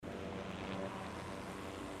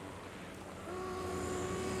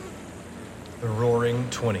The Roaring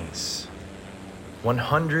Twenties.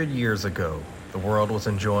 100 years ago, the world was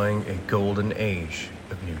enjoying a golden age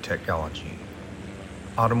of new technology.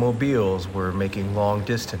 Automobiles were making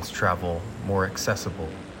long-distance travel more accessible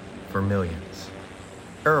for millions.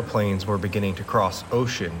 Airplanes were beginning to cross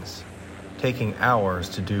oceans, taking hours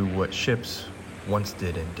to do what ships once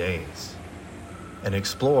did in days. And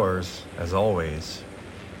explorers, as always,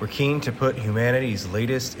 were keen to put humanity's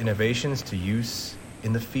latest innovations to use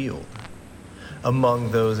in the field. Among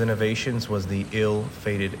those innovations was the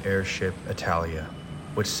ill-fated airship Italia,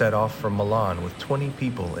 which set off from Milan with 20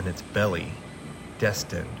 people in its belly,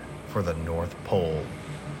 destined for the North Pole.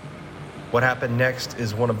 What happened next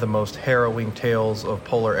is one of the most harrowing tales of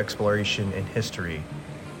polar exploration in history,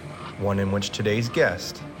 one in which today's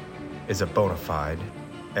guest is a bona fide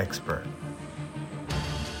expert.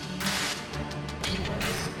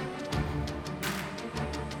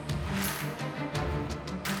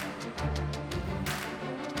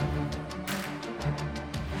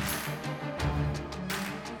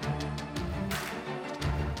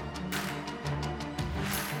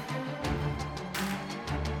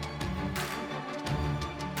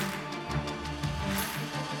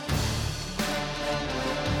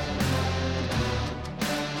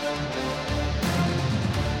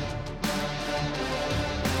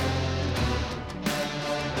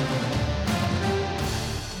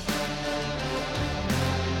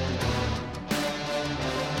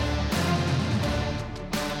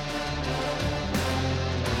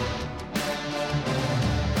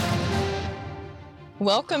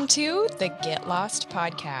 Welcome to the Get Lost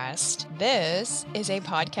podcast. This is a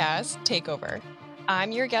podcast takeover.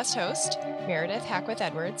 I'm your guest host, Meredith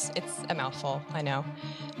Hackworth-Edwards. It's a mouthful, I know.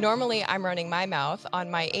 Normally, I'm running my mouth on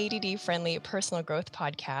my ADD-friendly personal growth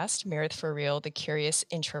podcast, Meredith for Real, the Curious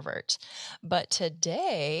Introvert. But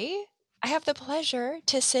today, I have the pleasure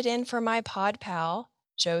to sit in for my pod pal,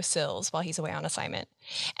 Joe Sills, while he's away on assignment.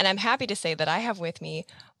 And I'm happy to say that I have with me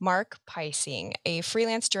Mark Peising, a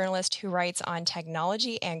freelance journalist who writes on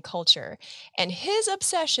technology and culture. And his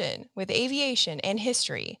obsession with aviation and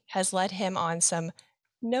history has led him on some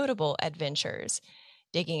notable adventures,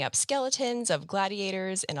 digging up skeletons of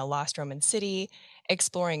gladiators in a lost Roman city,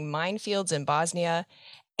 exploring minefields in Bosnia,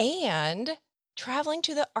 and traveling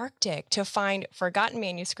to the Arctic to find forgotten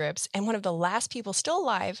manuscripts and one of the last people still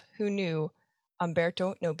alive who knew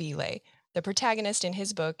Umberto Nobile, the protagonist in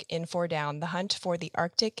his book, In Four Down, The Hunt for the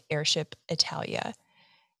Arctic Airship Italia.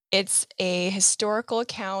 It's a historical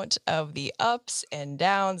account of the ups and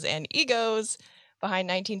downs and egos behind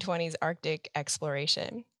 1920s Arctic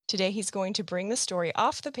exploration. Today, he's going to bring the story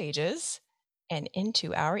off the pages and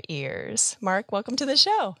into our ears. Mark, welcome to the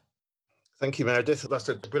show. Thank you, Meredith. That's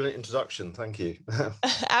a brilliant introduction. Thank you.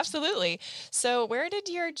 Absolutely. So where did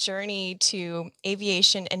your journey to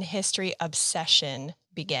aviation and history obsession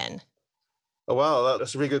begin? Oh, wow,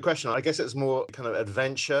 that's a really good question. I guess it's more kind of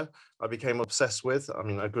adventure I became obsessed with. I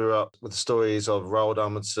mean, I grew up with the stories of Roald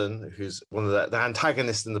Amundsen, who's one of the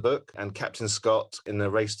antagonists in the book, and Captain Scott in the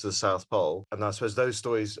race to the South Pole. And I suppose those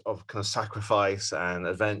stories of kind of sacrifice and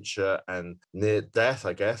adventure and near death,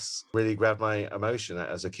 I guess, really grabbed my emotion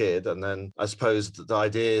as a kid. And then I suppose the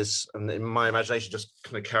ideas and in my imagination just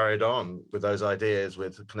kind of carried on with those ideas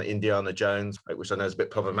with kind of Indiana Jones, which I know is a bit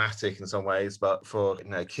problematic in some ways, but for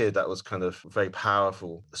a kid, that was kind of very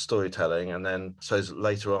powerful storytelling. And then I suppose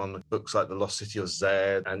later on, books like The Lost City of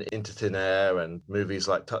Zed and Into Thin Air and movies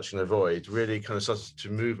like Touching the Void really kind of started to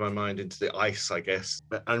move my mind into the ice, I guess,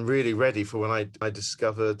 and really ready for when I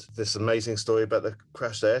discovered this amazing story about the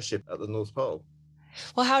crashed airship at the North Pole.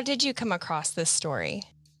 Well, how did you come across this story?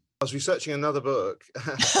 I was researching another book.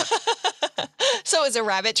 So it was a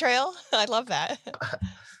rabbit trail? I love that.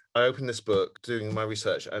 I opened this book doing my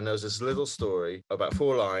research, and there was this little story about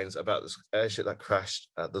 4 lines about this airship that crashed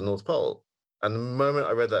at the North Pole. And the moment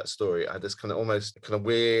I read that story, I had this kind of almost kind of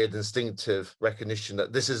weird, instinctive recognition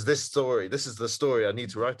that this is the story I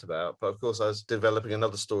need to write about. But of course, I was developing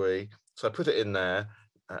another story. So I put it in there.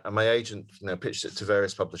 And my agent, pitched it to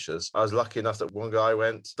various publishers. I was lucky enough that one guy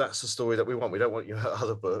went, "That's the story that we want. We don't want your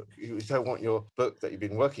other book. We don't want your book that you've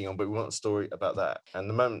been working on, but we want a story about that." And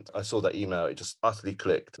the moment I saw that email, it just utterly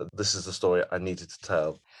clicked. This is the story I needed to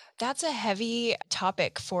tell. That's a heavy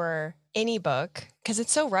topic for any book because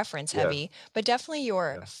it's so reference heavy, but definitely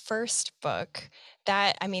your first book.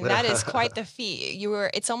 That is quite the feat.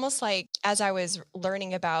 It's almost like as I was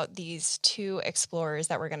learning about these 2 explorers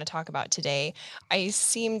that we're going to talk about today, I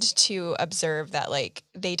seemed to observe that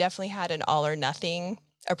they definitely had an all or nothing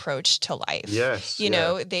approach to life. Yes. You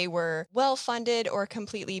know, they were well funded or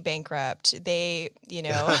completely bankrupt. They, you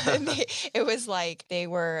know, it was like they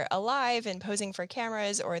were alive and posing for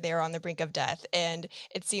cameras, or they were on the brink of death. And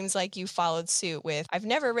it seems like you followed suit with, I've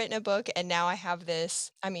never written a book and now I have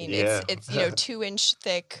this. I mean, Yeah. it's you know, 2-inch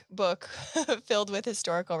thick book filled with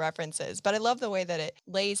historical references. But I love the way that it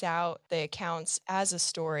lays out the accounts as a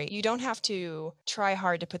story. You don't have to try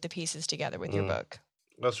hard to put the pieces together with your book.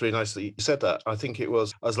 That's really nice that you said that. I think I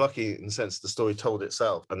was lucky in the sense the story told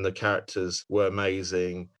itself and the characters were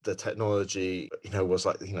amazing. The technology, you know, was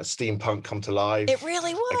like, you know, steampunk come to life. It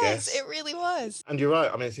really was. I guess. It really was. And you're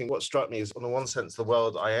right. I mean, I think what struck me is, on the one sense, the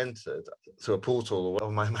world I entered through a portal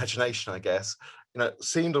of my imagination, I guess, you know,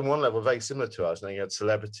 seemed on one level very similar to us. You know, you had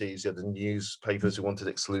celebrities, you had the newspapers who wanted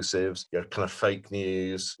exclusives, you had kind of fake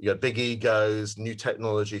news, you had big egos, new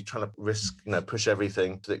technology, trying to risk, you know, push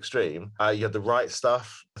everything to the extreme. You had the right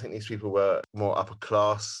stuff. I think these people were more upper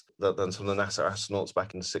class than some of the NASA astronauts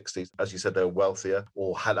back in the 60s. As you said, they were wealthier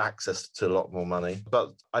or had access to a lot more money.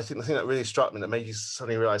 But I think the thing that really struck me, that made you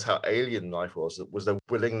suddenly realize how alien life was their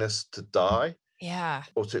willingness to die. Yeah.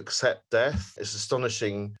 Or to accept death. It's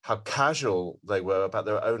astonishing how casual they were about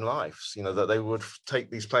their own lives. You know, that they would take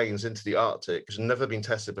these planes into the Arctic, which had never been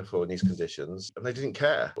tested before in these conditions, and they didn't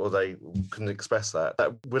care, or they couldn't express that.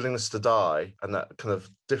 That willingness to die and that kind of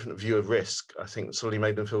different view of risk, I think, suddenly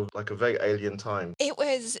made them feel like a very alien time. It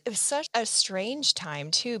was such a strange time,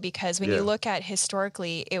 too, because when you look at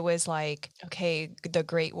historically, it was like, okay, the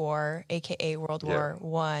Great War, aka World War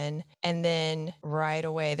I, and then right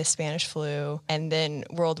away the Spanish flu, and then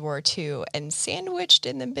World War II. And sandwiched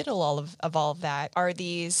in the middle of all of that are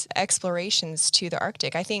these explorations to the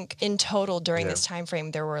Arctic. I think in total during this time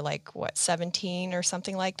frame, there were like, 17 or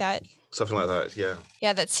something like that? Something like that, yeah.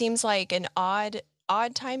 Yeah, that seems like an odd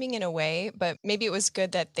timing in a way, but maybe it was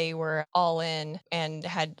good that they were all in and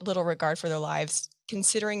had little regard for their lives,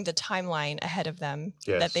 considering the timeline ahead of them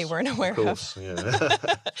that they weren't aware of. Of course, yeah.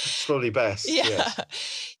 It's probably best, yes.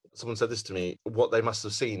 Someone said this to me, what they must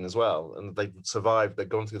have seen as well, and they survived, they'd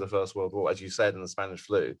gone through the First World War, as you said, in the Spanish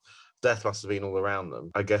flu. Death must have been all around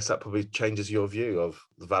them. I guess that probably changes your view of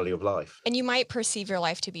the value of life. And you might perceive your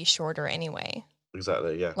life to be shorter anyway.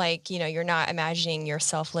 Exactly, yeah. Like, you know, you're not imagining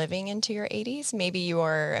yourself living into your 80s. Maybe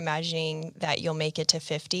you're imagining that you'll make it to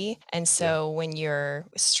 50. And so when you're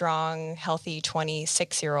a strong, healthy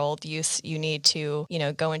 26-year-old, you need to, you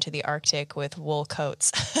know, go into the Arctic with wool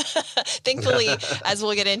coats. Thankfully, as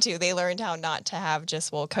we'll get into, they learned how not to have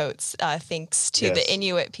just wool coats, thanks to the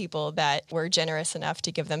Inuit people that were generous enough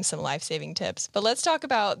to give them some life-saving tips. But let's talk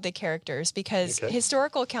about the characters, because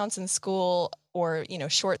historical accounts in school or, you know,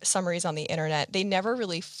 short summaries on the internet, they never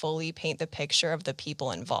really fully paint the picture of the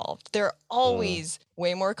people involved. They're always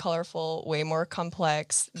way more colorful, way more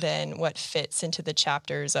complex than what fits into the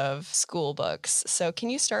chapters of school books. So can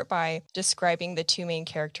you start by describing the two main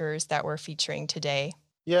characters that we're featuring today?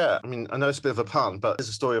 Yeah, I mean, I know it's a bit of a pun, but it's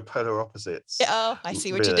a story of polar opposites. Oh, I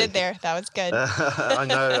see what you did there. That was good. I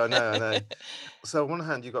know. So on one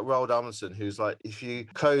hand, you've got Roald Amundsen, who's like, if you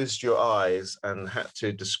closed your eyes and had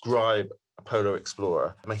to describe a polar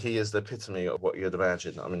explorer, I mean, he is the epitome of what you'd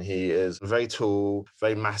imagine. I mean, he is very tall,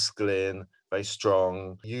 very masculine, very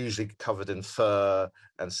strong, usually covered in fur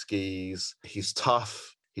and skis. He's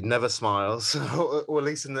tough. He never smiles, or at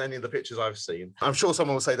least in any of the pictures I've seen. I'm sure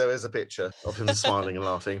someone will say there is a picture of him smiling and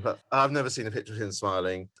laughing, but I've never seen a picture of him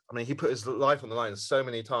smiling. I mean, he put his life on the line so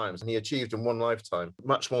many times, and he achieved in one lifetime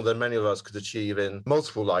much more than many of us could achieve in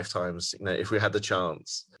multiple lifetimes, you know, if we had the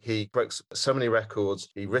chance. He breaks so many records.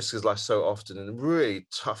 He risks his life so often in really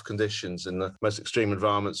tough conditions in the most extreme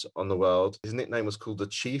environments on the world. His nickname was called the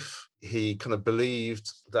Chief. He kind of believed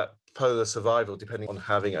that polar survival depending on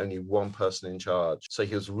having only one person in charge. So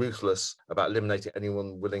he was ruthless about eliminating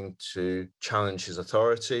anyone willing to challenge his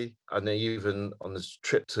authority. And even on his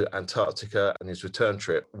trip to Antarctica and his return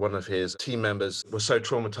trip, one of his team members was so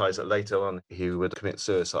traumatized that later on he would commit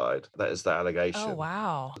suicide. That is the allegation. Oh,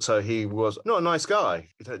 wow. So he was not a nice guy.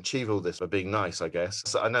 You don't achieve all this by being nice, I guess.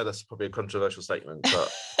 So I know that's probably a controversial statement, but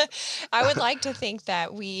I would like to think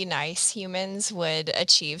that we nice humans would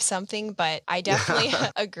achieve something, but I definitely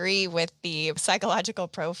agree with the psychological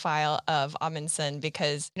profile of Amundsen,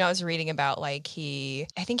 because, you know, I was reading about I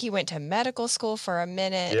think he went to medical school for a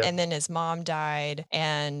minute and then his mom died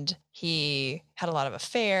and he had a lot of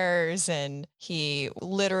affairs and he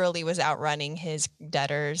literally was outrunning his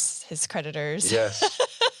debtors, his creditors. Yes.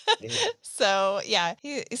 So, yeah,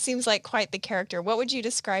 he seems like quite the character. What would you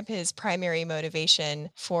describe his primary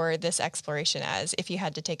motivation for this exploration as, if you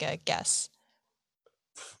had to take a guess?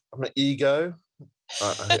 I'm an ego,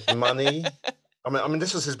 money, I mean,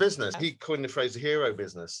 this was his business. He coined the phrase the hero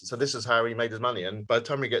business. So this is how he made his money. And by the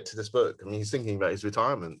time we get to this book, I mean, he's thinking about his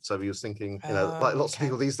retirement. So he was thinking, like lots of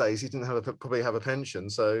people these days, he didn't probably have a pension.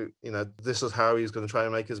 So, this was how he was going to try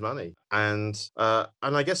and make his money. And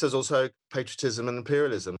I guess there's also patriotism and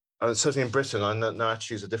imperialism. And certainly in Britain, I know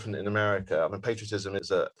attitudes are different in America. I mean, patriotism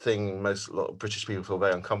is a thing a lot of British people feel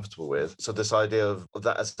very uncomfortable with. So this idea of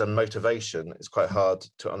that as a motivation is quite hard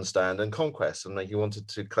to understand. And conquest, and he wanted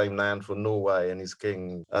to claim land for Norway and his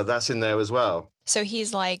king. That's in there as well. So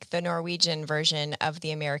he's like the Norwegian version of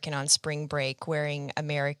the American on spring break wearing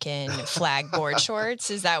American flag board shorts.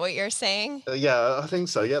 Is that what you're saying? Yeah, I think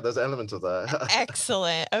so. Yeah, there's an element of that.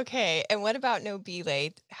 Excellent. Okay. And what about Nobile?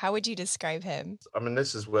 How would you describe him? I mean,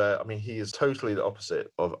 this is where, he is totally the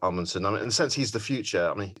opposite of Amundsen. I mean, in a sense, he's the future.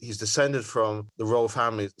 I mean, he's descended from the royal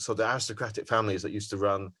families, so the aristocratic families that used to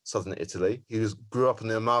run southern Italy. He grew up on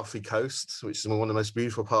the Amalfi Coast, which is one of the most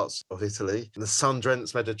beautiful parts of Italy, in the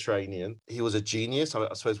sun-drenched Mediterranean. He was a genius.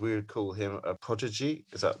 I suppose we would call him a prodigy.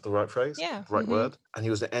 Is that the right phrase? Yeah. Right word? And he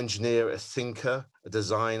was an engineer, a thinker, a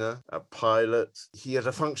designer, a pilot. He had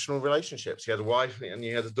a functional relationships. He had a wife and he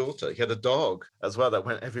had a daughter. He had a dog as well that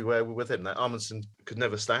went everywhere with him that Amundsen could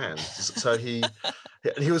never stand. So he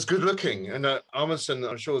was good looking. And Amundsen,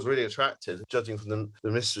 I'm sure, was really attracted, judging from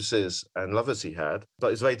the mistresses and lovers he had.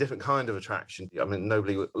 But it's a very different kind of attraction. I mean,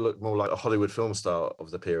 nobody looked more like a Hollywood film star of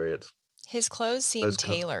the period. His clothes seem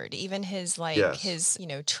tailored, even his his,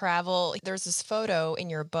 travel. There's this photo in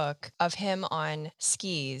your book of him on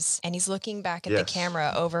skis and he's looking back at the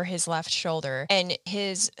camera over his left shoulder and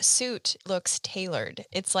his suit looks tailored.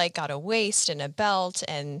 It's like got a waist and a belt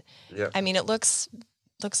and I mean, it looks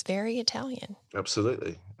very Italian.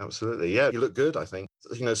 Absolutely. Yeah, he looked good, I think.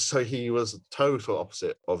 So he was the total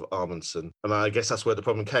opposite of Amundsen. And I guess that's where the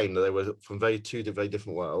problem came. They were from two very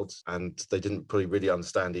different worlds and they didn't probably really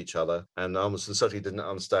understand each other. And Amundsen certainly didn't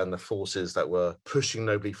understand the forces that were pushing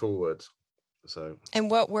Nobile forward. And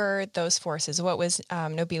what were those forces? What was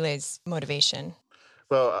Nobile's motivation?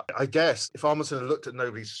 Well, I guess if Amundsen had looked at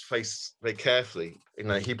Nobile's face very carefully,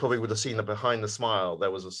 he probably would have seen that behind the smile, there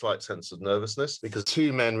was a slight sense of nervousness because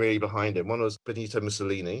two men really behind him. One was Benito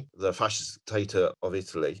Mussolini, the fascist dictator of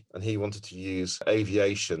Italy, and he wanted to use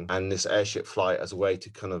aviation and this airship flight as a way to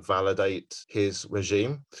kind of validate his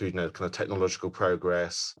regime through, kind of technological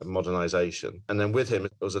progress and modernization. And then with him, there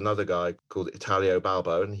was another guy called Italo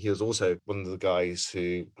Balbo, and he was also one of the guys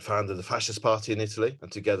who founded the fascist party in Italy,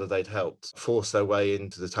 and together they'd helped force their way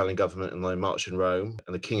into the Italian government and they marched in Rome,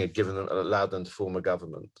 and the king had allowed them to form a government.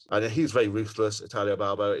 And he was very ruthless, Italo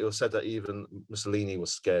Balbo. It was said that even Mussolini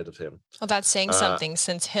was scared of him. Well, that's saying something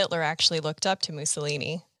since Hitler actually looked up to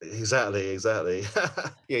Mussolini. Exactly.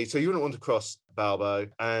 Yeah, so you wouldn't want to cross Balbo,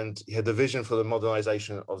 and he had the vision for the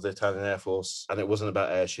modernization of the Italian Air Force, and it wasn't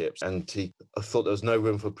about airships. And he thought there was no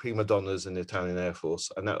room for prima donnas in the Italian Air Force,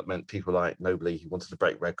 and that meant people like Nobile. He wanted to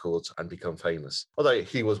break records and become famous, although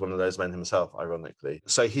he was one of those men himself, ironically.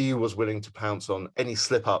 So he was willing to pounce on any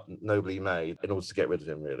slip-up Nobile made in order to get rid of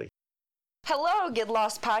him, really. Hello, Get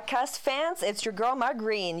Lost podcast fans. It's your girl, Ma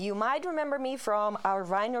Green. You might remember me from our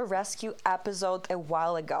rhino rescue episode a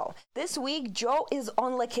while ago. This week, Joe is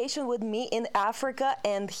on location with me in Africa,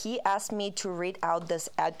 and he asked me to read out this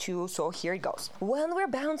ad too, so here it goes. When we're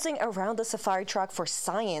bouncing around the safari truck for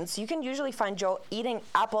science, you can usually find Joe eating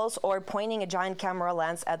apples or pointing a giant camera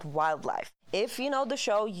lens at wildlife. If you know the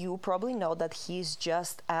show, you probably know that he's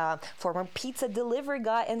just a former pizza delivery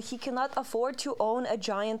guy and he cannot afford to own a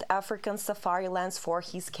giant African safari lens for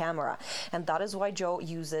his camera. And that is why Joe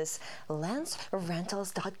uses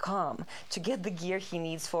LensRentals.com to get the gear he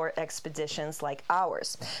needs for expeditions like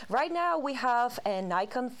ours. Right now, we have a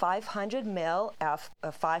Nikon 500mm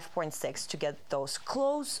f5.6 to get those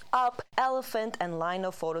close-up elephant and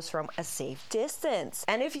lino photos from a safe distance.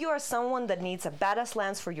 And if you are someone that needs a badass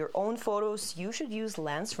lens for your own photos, you should use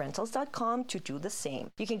LensRentals.com to do the same.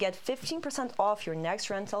 You can get 15% off your next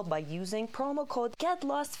rental by using promo code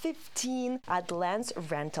GETLOST15 at Lens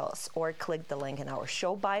Rentals, or click the link in our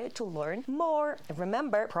show bio to learn more.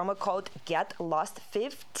 Remember, promo code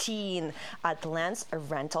GETLOST15 at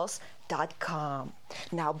LensRentals.com.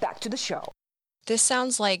 Now back to the show. This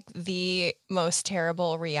sounds like the most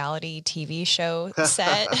terrible reality TV show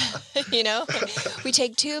set. We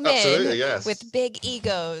take two men with big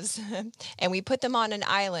egos and we put them on an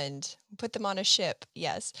island, put them on a ship.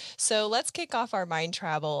 Yes. So let's kick off our mind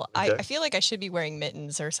travel. Okay. I feel like I should be wearing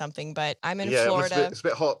mittens or something, but I'm in Florida. It's a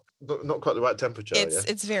bit hot. Not quite the right temperature.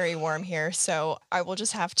 It's very warm here, so I will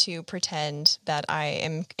just have to pretend that I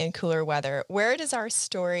am in cooler weather. Where does our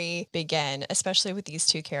story begin, especially with these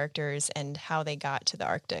two characters and how they got to the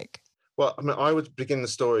Arctic? Well, I mean, I would begin the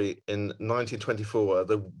story in 1924 at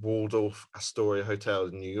the Waldorf Astoria Hotel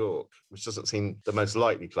in New York, which doesn't seem the most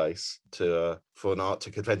likely place for an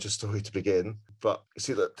Arctic adventure story to begin. But you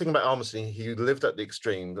see, the thing about Amundsen, he lived at the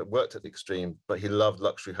extreme, worked at the extreme, but he loved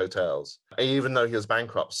luxury hotels. And even though he was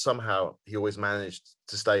bankrupt, somehow he always managed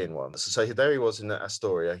to stay in one. So there he was in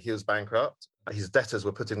Astoria. He was bankrupt. His debtors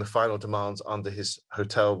were putting the final demands under his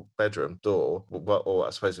hotel bedroom door, or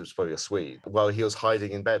I suppose it was probably a suite, while he was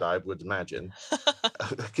hiding in bed, I would imagine,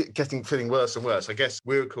 feeling worse and worse. I guess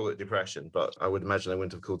we would call it depression, but I would imagine they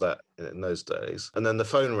wouldn't have called that in those days. And then the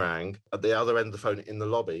phone rang. At the other end of the phone in the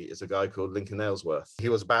lobby is a guy called Lincoln Ellsworth. He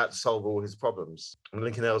was about to solve all his problems. And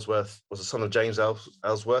Lincoln Ellsworth was the son of James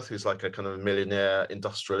Ellsworth, who's like a kind of a millionaire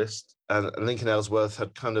industrialist. And Lincoln Ellsworth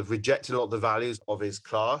had kind of rejected a lot of the values of his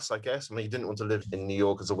class, I guess. I mean, he didn't want to live in New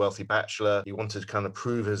York as a wealthy bachelor. He wanted to kind of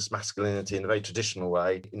prove his masculinity in a very traditional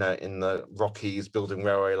way, in the Rockies, building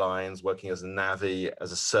railway lines, working as a navvy,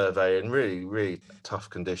 as a surveyor, in really, really tough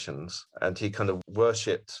conditions. And he kind of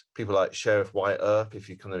worshipped people like Sheriff Wyatt Earp, if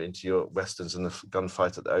you're kind of into your westerns, and the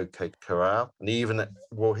gunfight at the OK Corral. And he even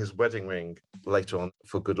wore his wedding ring later on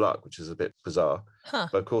for good luck, which is a bit bizarre. Huh.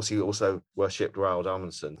 But of course, he also worshipped Roald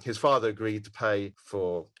Amundsen. His father agreed to pay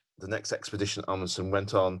for the next expedition Amundsen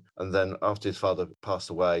went on, and then after his father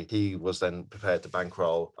passed away, he was then prepared to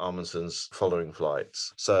bankroll Amundsen's following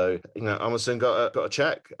flights. So, Amundsen got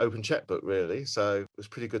a open checkbook, really. So it was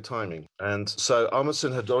pretty good timing. And so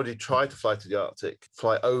Amundsen had already tried to fly to the Arctic,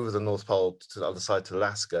 fly over the North Pole to the other side to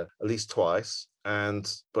Alaska at least twice.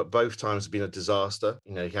 But both times had been a disaster.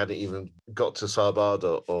 He hadn't even got to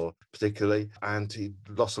Svalbard or particularly, and he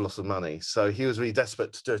lost a lot of money. So he was really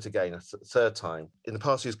desperate to do it again a third time. In the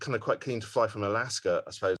past, he was kind of quite keen to fly from Alaska,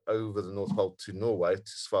 I suppose, over the North Pole to Norway, to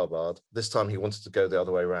Svalbard. This time he wanted to go the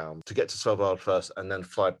other way around, to get to Svalbard first and then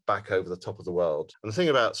fly back over the top of the world. And the thing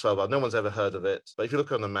about Svalbard, no one's ever heard of it, but if you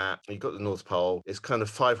look on the map, you've got the North Pole. It's kind of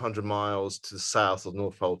 500 miles to the south of the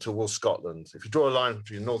North Pole towards Scotland. If you draw a line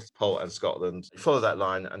between the North Pole and Scotland, you follow that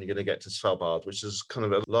line and you're going to get to Svalbard, which is kind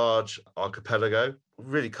of a large archipelago,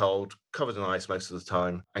 really cold, covered in ice most of the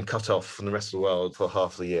time, and cut off from the rest of the world for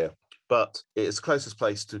half the year. But it's the closest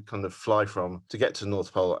place to kind of fly from to get to the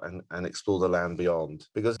North Pole and explore the land beyond.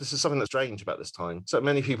 Because this is something that's strange about this time. So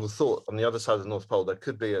many people thought on the other side of the North Pole there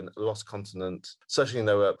could be a lost continent. Certainly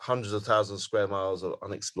there were hundreds of thousands of square miles of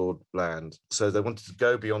unexplored land. So they wanted to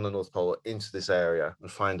go beyond the North Pole into this area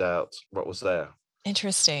and find out what was there.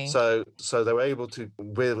 Interesting. So they were able to,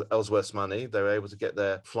 with Ellsworth's money, they were able to get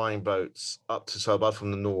their flying boats up to Svalbard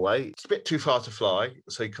from the Norway. It's a bit too far to fly,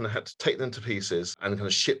 so you kind of had to take them to pieces and kind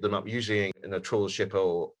of ship them up, usually in a trawl ship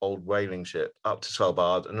or old whaling ship, up to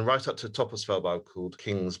Svalbard, and right up to the top of Svalbard called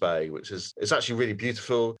Kings Bay, it's actually really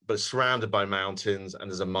beautiful, but it's surrounded by mountains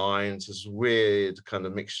and there's a mine. So it's this weird kind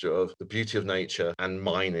of mixture of the beauty of nature and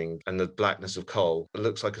mining and the blackness of coal. It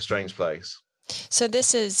looks like a strange place. So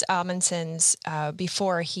this is Amundsen's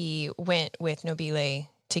before he went with Nobile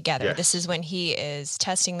together. Yes. This is when he is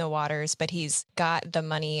testing the waters, but he's got the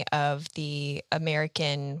money of the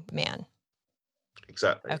American man.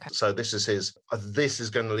 Exactly. Okay. So this is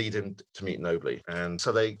going to lead him to meet Nobile. And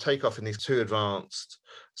so they take off in these two advanced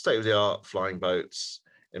state-of-the-art flying boats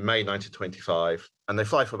in May 1925, and they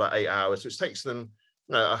fly for about 8 hours, which takes them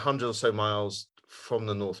 100 or so miles from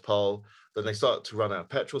the North Pole. Then they start to run out of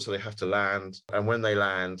petrol, so they have to land. And when they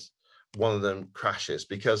land, one of them crashes,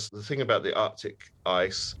 because the thing about the Arctic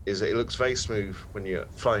ice is that it looks very smooth when you're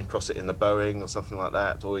flying across it in a Boeing or something like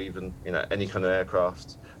that, or even any kind of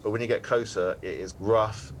aircraft. But when you get closer, it is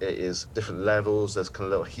rough. It is different levels. There's kind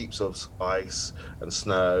of little heaps of ice and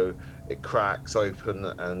snow. It cracks open,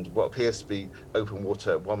 and what appears to be open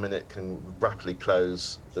water at 1 minute can rapidly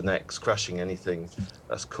close the next, crushing anything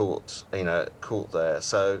that's caught there.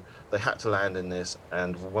 So they had to land in this,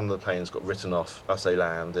 and one of the planes got written off as they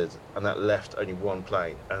landed, and that left only one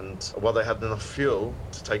plane. And while they had enough fuel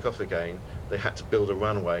to take off again, they had to build a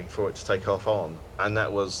runway for it to take off on, and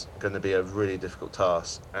that was going to be a really difficult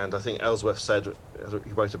task. And I think Ellsworth said,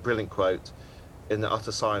 he wrote a brilliant quote, "In the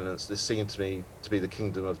utter silence, this seemed to me to be the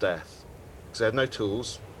kingdom of death." Because they had no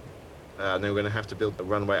tools, and they were going to have to build a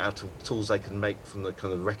runway out of tools they can make from the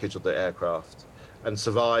kind of wreckage of the aircraft, and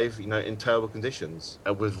survive, in terrible conditions,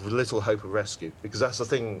 and with little hope of rescue. Because that's the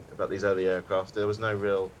thing about these early aircraft, there was no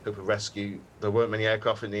real hope of rescue. There weren't many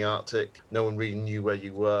aircraft in the Arctic. No one really knew where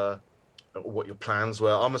you were. what your plans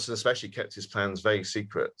were. Amundsen especially kept his plans very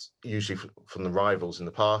secret, usually from the rivals in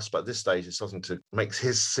the past. But at this stage, it's something to make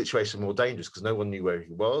his situation more dangerous because no one knew where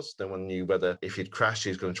he was. No one knew whether if he'd crashed, he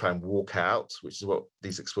was going to try and walk out, which is what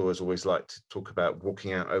these explorers always like to talk about,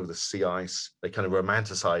 walking out over the sea ice. They kind of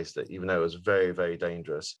romanticized it, even though it was very, very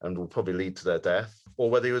dangerous and will probably lead to their death, or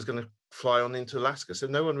whether he was going to fly on into Alaska. So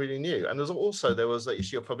no one really knew. And there was the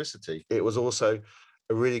issue of publicity. It was also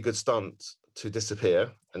a really good stunt to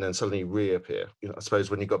disappear and then suddenly reappear. I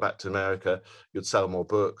suppose when you got back to America, you'd sell more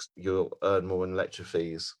books, you'll earn more in lecture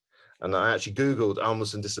fees. And I actually Googled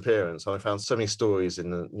Amundsen disappearance, and I found so many stories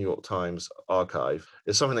in the New York Times archive.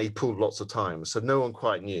 It's something that he pulled lots of times, so no one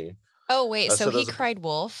quite knew. Oh, wait, so he cried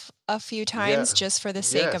wolf a few times just for the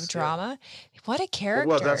sake of drama? Yeah. What a character.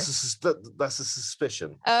 Well, that's a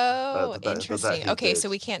suspicion. Oh, interesting. Okay, so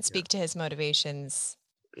we can't speak to his motivations.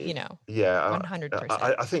 Yeah, 100%.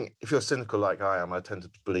 I think if you're cynical like I am, I tend to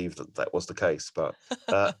believe that was the case, but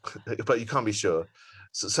but you can't be sure.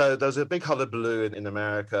 So there was a big hullabaloo in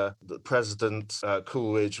America. The President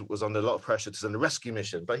Coolidge was under a lot of pressure to send a rescue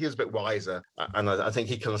mission, but he was a bit wiser. And I think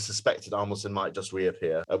he kind of suspected Amundsen might just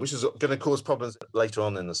reappear, which is going to cause problems later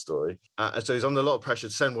on in the story. And so he's under a lot of pressure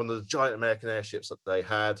to send one of the giant American airships that they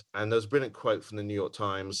had. And there's a brilliant quote from the New York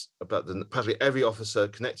Times about practically every officer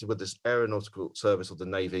connected with this aeronautical service of the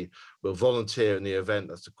Navy will volunteer in the event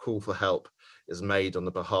that a call for help is made on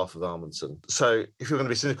the behalf of Amundsen. So if you're going to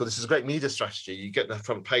be cynical, this is a great media strategy. You get the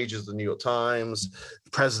front pages of the New York Times,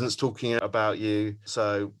 the president's talking about you.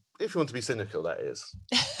 So if you want to be cynical, that is.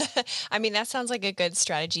 I mean, that sounds like a good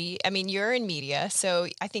strategy. I mean, you're in media, so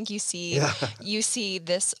I think you see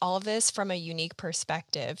all of this from a unique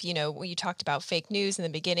perspective. When you talked about fake news in the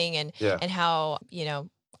beginning and how,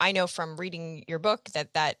 I know from reading your book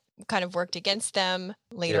that kind of worked against them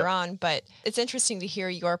later on, but it's interesting to hear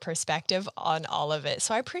your perspective on all of it.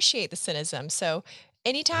 So I appreciate the cynicism. So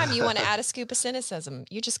anytime you want to add a scoop of cynicism,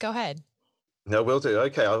 you just go ahead. No, we'll do.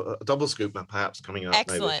 Okay, a double scoop perhaps coming up.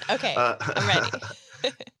 Excellent. Maybe. Okay, I'm ready.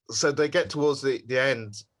 So they get towards the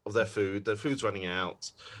end of their food. Their food's running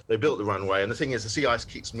out. They built the runway, and the thing is, the sea ice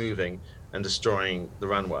keeps moving and destroying the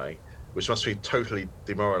runway, which must be totally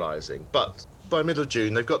demoralizing. But by middle of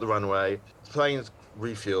June, they've got the runway. The plane's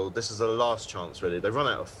refueled. This is the last chance, really. They run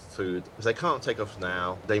out of food. If they can't take off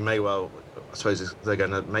now, they may well, I suppose they're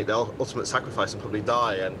going to make the ultimate sacrifice and probably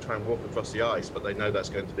die and try and walk across the ice, but they know that's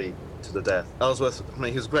going to be to the death. Ellsworth,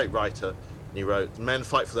 he was a great writer, and he wrote, "Men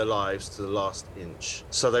fight for their lives to the last inch."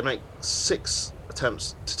 So they make 6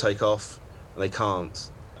 attempts to take off, and they can't.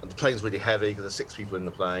 And the plane's really heavy because there's 6 people in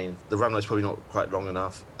the plane. The runway's probably not quite long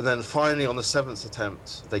enough. And then finally, on the 7th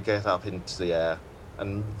attempt, they get up into the air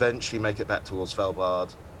and eventually make it back towards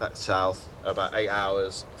Svalbard, back south, about 8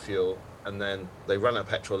 hours fuel. And then they run out of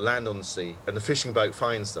petrol, land on the sea, and the fishing boat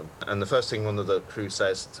finds them. And the first thing one of the crew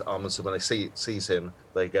says to Amundsen when they sees him,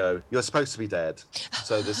 they go, "You're supposed to be dead."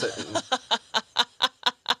 So this.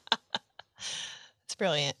 It's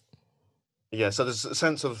brilliant. Yeah, so there's a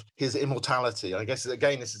sense of his immortality. I guess,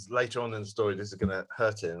 again, this is later on in the story, this is going to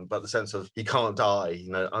hurt him, but the sense of he can't die,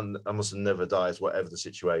 Amundsen never dies, whatever the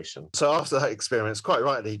situation. So after that experience, quite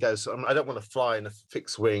rightly, he goes, "I don't want to fly in a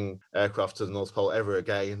fixed-wing aircraft to the North Pole ever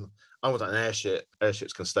again. I want an airship.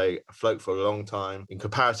 Airships can stay afloat for a long time in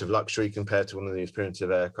comparative luxury compared to one of these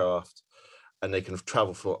primitive aircraft, and they can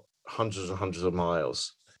travel for hundreds and hundreds of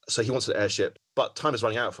miles." So he wants an airship, but time is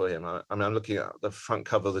running out for him. I'm looking at the front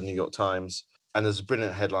cover of the New York Times, and there's a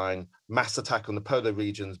brilliant headline: "Mass attack on the polar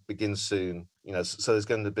regions begins soon." So there's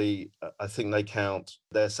going to be, I think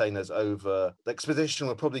they're saying the expedition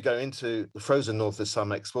will probably go into the frozen north this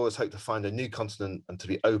summer. Explorers hope to find a new continent and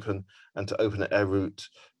to open an air route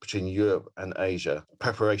between Europe and Asia.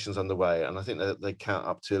 Preparations underway, and I think that they count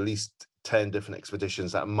up to at least 10 different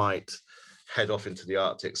expeditions that might head off into the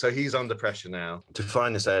Arctic. So he's under pressure now to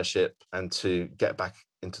find this airship and to get back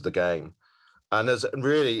into the game. And there's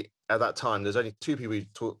really, at that time, there's only 2 people you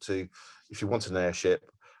talk to if you want an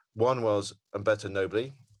airship. One was Umberto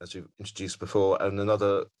Nobili, as you've introduced before, and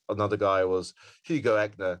another guy was Hugo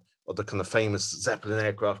Echner of the kind of famous Zeppelin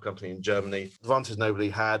aircraft company in Germany. The advantage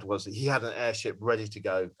Nobili had was that he had an airship ready to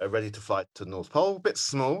go, ready to fly to the North Pole, a bit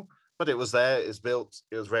small, but it was there, it's built,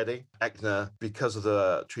 it was ready. Echner, because of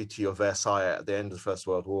the Treaty of Versailles at the end of the First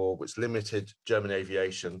World War, which limited German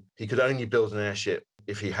aviation, he could only build an airship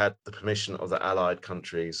if he had the permission of the Allied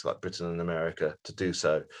countries like Britain and America to do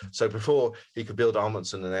so. So before he could build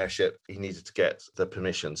Amundsen an airship, he needed to get the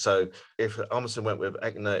permission. So if Amundsen went with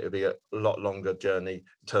Echner, it would be a lot longer journey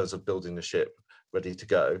in terms of building the ship ready to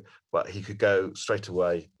go, but he could go straight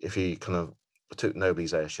away if he kind of took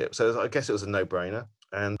Nobili's airship. So I guess it was a no-brainer.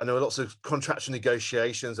 And there were lots of contractual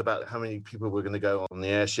negotiations about how many people were going to go on the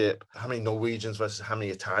airship, how many Norwegians versus how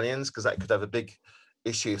many Italians, because that could have a big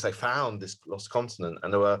issue if they found this lost continent.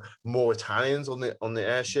 And there were more Italians on the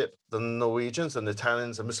airship than Norwegians, and the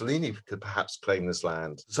Italians and Mussolini could perhaps claim this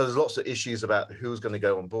land. So there's lots of issues about who's going to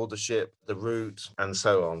go on board the ship, the route, and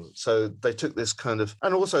so on. So they took this kind of,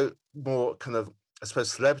 and also more kind of, I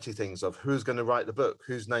suppose, celebrity things of who's going to write the book,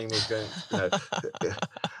 whose name was going,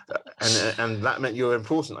 and that meant you were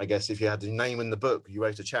important, I guess, if you had your name in the book, you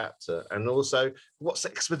wrote a chapter. And also, what's the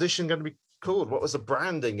expedition going to be called? What was the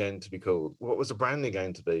branding going to be called? What was the branding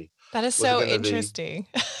going to be? That is so interesting.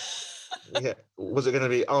 Yeah, was it going to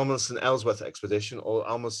be Amundsen Ellsworth expedition or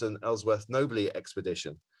Amundsen Ellsworth Nobly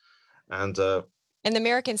expedition? And in the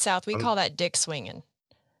American South, we call that dick swinging.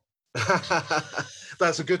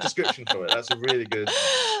 That's a good description for it. That's a really good.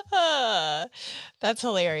 That's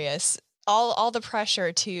hilarious. All the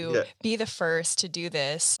pressure to be the first to do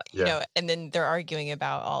this, you know, and then they're arguing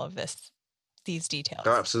about all of these details.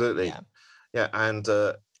 Oh, absolutely. Yeah. And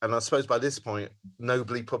I suppose by this point,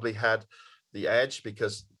 Nobly probably had the edge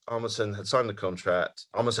because Amundsen had signed the contract.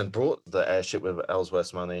 Amundsen brought the airship with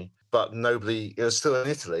Ellsworth's money, but Nobly, it was still in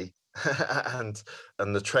Italy. and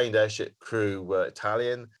the trained airship crew were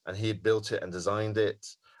Italian, and he had built it and designed it,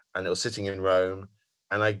 and it was sitting in Rome.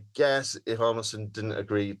 And I guess if Amundsen didn't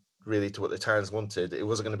agree really to what the Italians wanted, it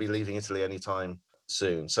wasn't going to be leaving Italy anytime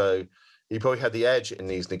soon. So he probably had the edge in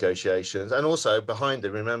these negotiations. And also behind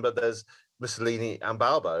him, remember, there's Mussolini and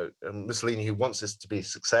Balbo, and Mussolini who wants this to be a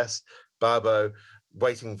success, Balbo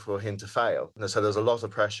waiting for him to fail. And so there's a lot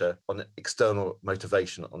of pressure on external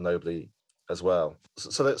motivation on Nobly as well.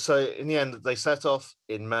 So in the end, they set off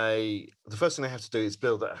in May. The first thing they have to do is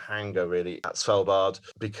build a hangar, really, at Svalbard,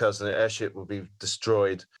 because the airship will be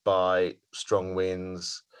destroyed by strong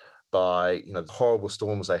winds, by the horrible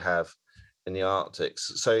storms they have in the Arctic.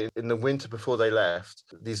 So in the winter before they left,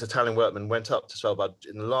 these Italian workmen went up to Svalbard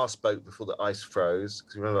in the last boat before the ice froze.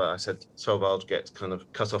 Because remember I said Svalbard gets kind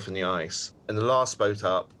of cut off in the ice. And the last boat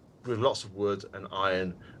up with lots of wood and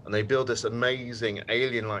iron, and they build this amazing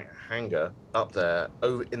alien-like hangar up there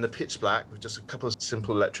over in the pitch black with just a couple of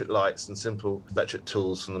simple electric lights and simple electric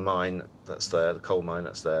tools from the mine that's there, the coal mine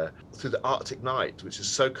that's there, through the Arctic night, which is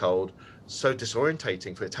so cold, so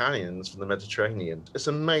disorientating for Italians from the Mediterranean. It's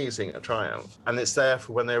amazing, a triumph. And it's there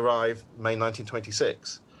for when they arrive, May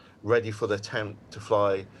 1926, ready for the attempt to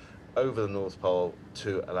fly over the North Pole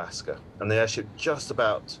to Alaska. And the airship just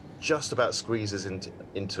about squeezes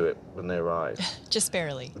into it when they arrive. Just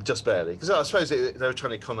barely. Just barely. Because I suppose they were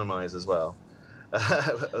trying to economize as well.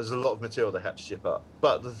 There's a lot of material they had to ship up.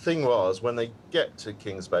 But the thing was, when they get to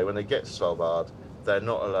Kings Bay, when they get to Svalbard, they're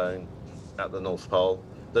not alone at the North Pole.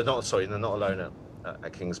 They're not alone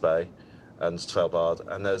at Kings Bay and Svalbard.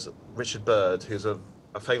 And there's Richard Byrd, who's a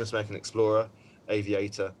famous American explorer,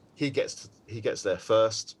 aviator. He gets there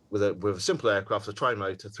first with a simple aircraft, a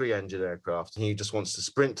tri-motor, 3-engine aircraft. And he just wants to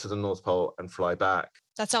sprint to the North Pole and fly back.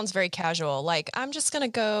 That sounds very casual. Like, I'm just going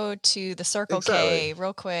to go to the Circle K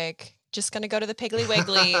real quick. Just going to go to the Piggly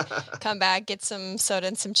Wiggly, come back, get some soda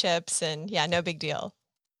and some chips, and no big deal.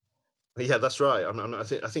 Yeah, that's right. I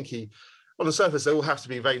think he, on the surface, they all have to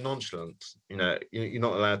be very nonchalant. You're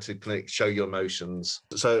not allowed to kind of show your emotions.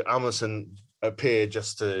 So Amundsen appeared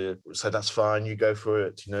just to say, that's fine, you go for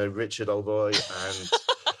it, Richard, old boy. And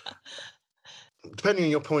depending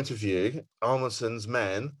on your point of view, Amundsen's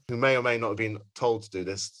men, who may or may not have been told to do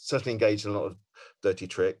this, certainly engaged in a lot of dirty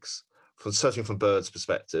tricks, certainly from Byrd's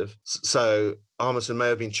perspective. So Amundsen may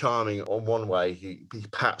have been charming on one way.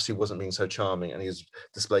 Perhaps he wasn't being so charming, and he was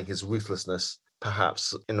displaying his ruthlessness,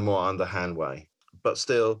 perhaps in a more underhand way. But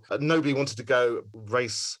still, nobody wanted to go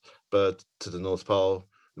race Byrd to the North Pole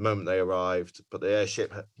the moment they arrived. But the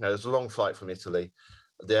airship, it was a long flight from Italy.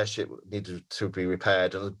 The airship needed to be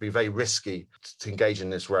repaired, and it would be very risky to engage in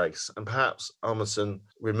this race. And perhaps Amundsen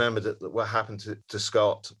remembered that what happened to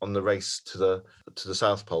Scott on the race to the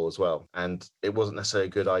South Pole as well. And it wasn't necessarily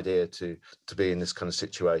a good idea to be in this kind of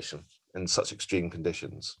situation in such extreme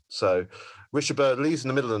conditions. So Richard Byrd leaves in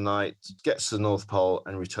the middle of the night, gets to the North Pole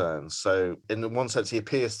and returns. So in one sense, he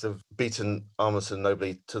appears to have beaten Amundsen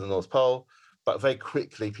nobly to the North Pole. But very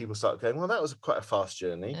quickly, people started going, well, that was quite a fast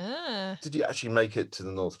journey. Did you actually make it to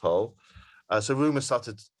the North Pole? So rumours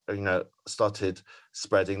started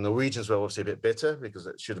spreading. Norwegians were obviously a bit bitter because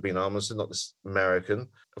it should have been Amundsen, not this American,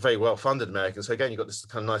 a very well-funded American. So again, you've got this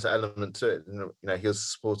kind of nice element to it. He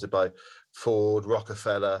was supported by Ford,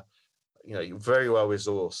 Rockefeller, very well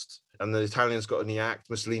resourced. And the Italians got in the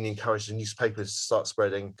act. Mussolini encouraged the newspapers to start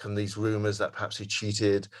spreading these rumours that perhaps he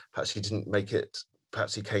cheated, perhaps he didn't make it,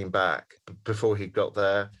 perhaps he came back before he got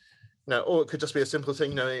there. or it could just be a simple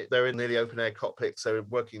thing. They're in nearly open air cockpits. They're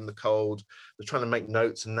working in the cold. They're trying to make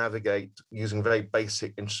notes and navigate using very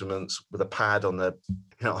basic instruments with a pad on their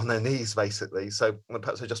knees, basically. So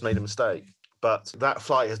perhaps they just made a mistake. But that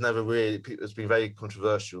flight has never really, it's been very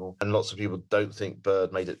controversial. And lots of people don't think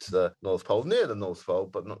Byrd made it to the North Pole, near the North Pole,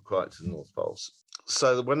 but not quite to the North Pole.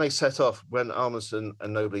 So when Amundsen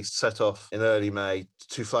and Nobly set off in early May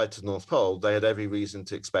to fly to the North Pole, they had every reason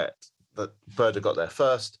to expect that Byrd had got there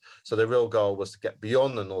first. So the real goal was to get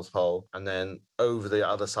beyond the North Pole and then over the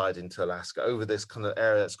other side into Alaska, over this kind of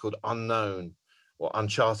area that's called unknown or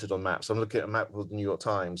uncharted on maps. I'm looking at a map called the New York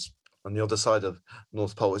Times. On the other side of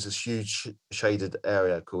North Pole is this huge shaded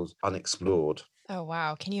area called unexplored. Oh,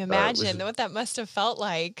 wow. Can you imagine what that must have felt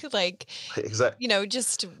like? Like, exactly.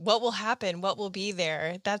 Just what will happen, what will be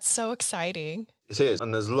there. That's so exciting. It is.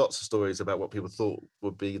 And there's lots of stories about what people thought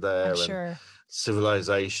would be there. I'm sure.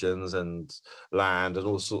 Civilizations and land and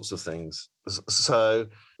all sorts of things. So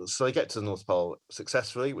they get to the North Pole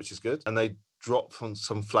successfully, which is good. And they drop on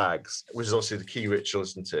some flags, which is obviously the key ritual,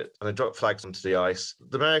 isn't it? And they drop flags onto the ice.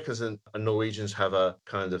 The Americans and Norwegians have a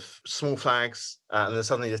kind of small flags, and then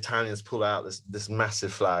suddenly the Italians pull out this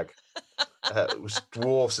massive flag, which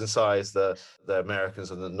dwarfs in size the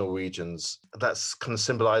Americans and the Norwegians. That's kind of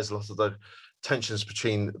symbolized a lot of the tensions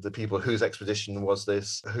between the people whose expedition was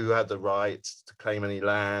this, who had the right to claim any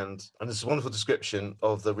land. And there's a wonderful description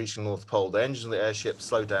of the reaching North Pole. The engines of the airship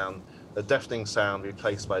slow down, a deafening sound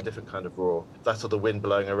replaced by a different kind of roar, that of the wind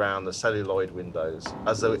blowing around the celluloid windows.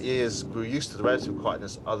 As their ears grew used to the relative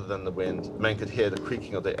quietness other than the wind, men could hear the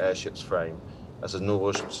creaking of the airship's frame as the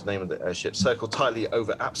Norge, which is the name of the airship, circled tightly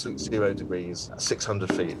over absolute 0 degrees at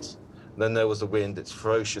 600 feet. And then there was the wind, its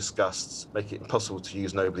ferocious gusts, making it impossible to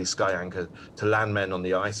use Nobly's sky anchor to land men on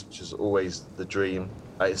the ice, which is always the dream.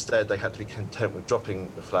 Instead, they had to be content with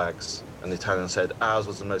dropping the flags, and the Italian said ours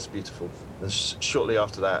was the most beautiful. And shortly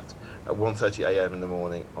after that, at 1:30 a.m. in the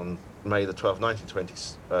morning on May the 12th,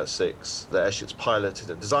 1926, the airship's piloted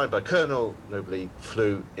and designed by Colonel Nobly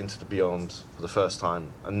flew into the beyond for the first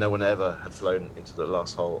time, and no one ever had flown into the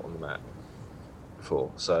last hole on the map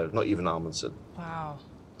before, so not even Amundsen. Wow.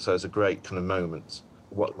 So it's a great kind of moment.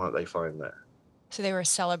 What might they find there? So they were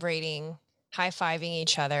celebrating, high-fiving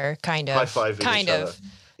each other, kind of. High-fiving each other.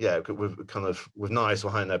 Yeah, with knives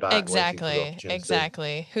behind their back.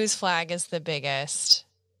 Exactly. Whose flag is the biggest?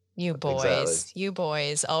 You boys. Exactly. You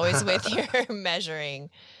boys, always with your measuring.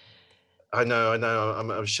 I know. I'm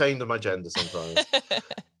ashamed of my gender sometimes.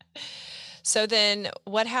 So then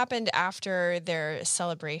what happened after their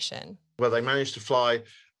celebration? Well, they managed to fly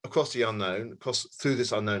across the unknown, through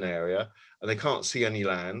this unknown area, and they can't see any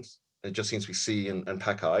land. It just seems to be sea and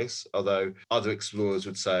pack ice, although other explorers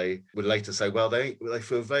would later say, well, they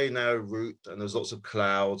flew a very narrow route and there's lots of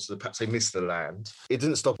clouds, so perhaps they missed the land. It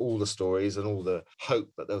didn't stop all the stories and all the hope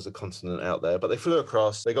that there was a continent out there, but they flew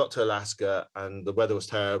across, they got to Alaska and the weather was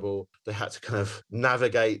terrible. They had to kind of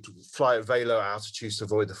fly at very low altitudes to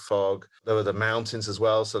avoid the fog. There were the mountains as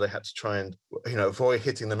well, so they had to try and avoid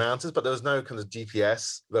hitting the mountains, but there was no kind of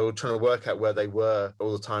GPS. They were trying to work out where they were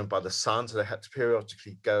all the time by the sun, so they had to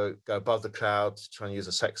periodically go above the clouds, try and use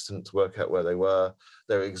a sextant to work out where they were.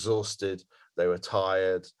 They were exhausted. They were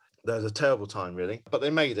tired. There was a terrible time, really. But they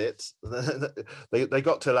made it. They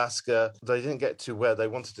got to Alaska. They didn't get to where they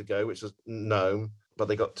wanted to go, which was Nome, but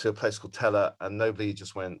they got to a place called Teller, and nobody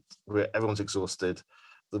just went. Everyone's exhausted.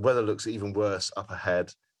 The weather looks even worse up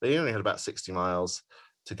ahead. They only had about 60 miles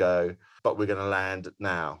to go, but we're going to land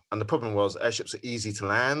now. And the problem was airships are easy to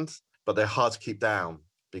land, but they're hard to keep down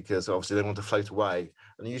because obviously they want to float away.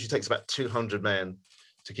 And it usually takes about 200 men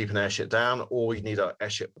to keep an airship down, or you need an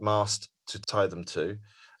airship mast to tie them to.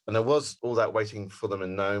 And there was all that waiting for them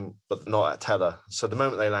in Nome, but not at Teller. So the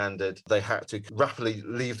moment they landed, they had to rapidly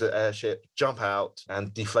leave the airship, jump out,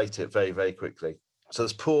 and deflate it very, very quickly. So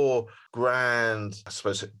this poor, grand, I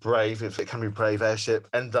suppose brave, if it can be brave, airship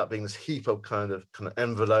ended up being this heap of kind of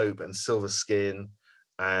envelope and silver skin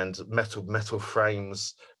and metal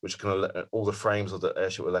frames, which kind of all the frames of the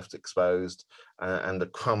airship were left exposed, and the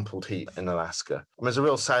crumpled heap in Alaska. I mean, it's a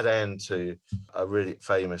real sad end to a really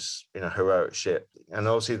famous, heroic ship. And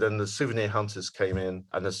obviously, then the souvenir hunters came in,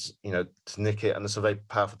 and there's, to nick it, and there's some very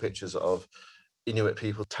powerful pictures of Inuit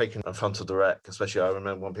people taken in front of the wreck. Especially, I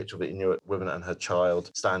remember one picture of an Inuit woman and her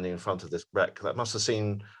child standing in front of this wreck. That must have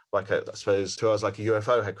seemed like to us, like a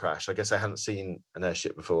UFO had crashed. I guess they hadn't seen an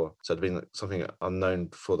airship before, so it'd been something unknown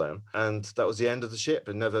for them. And that was the end of the ship,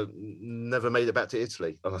 and never made it back to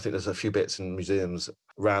Italy. And I think there's a few bits in museums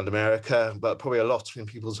around America, but probably a lot in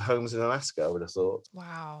people's homes in Alaska, I would have thought.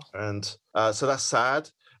 Wow. And so that's sad.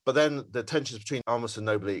 But then the tensions between Armus and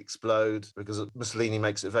Nobili explode because Mussolini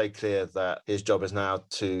makes it very clear that his job is now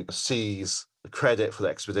to seize the credit for the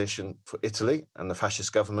expedition for Italy and the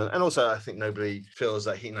fascist government. And also, I think Nobili feels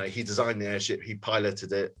that he designed the airship, he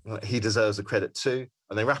piloted it, he deserves the credit too.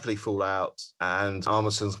 And they rapidly fall out, and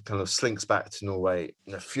Amundsen kind of slinks back to Norway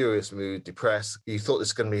in a furious mood, depressed. He thought this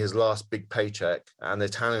was going to be his last big paycheck, and the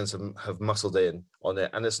Italians have muscled in on it.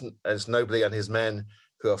 And it's Nobili and his men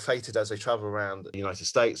who are fated as they travel around the United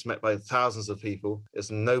States, met by thousands of people.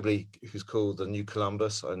 It's Nobili who's called the New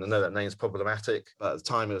Columbus. And I know that name's problematic, but at the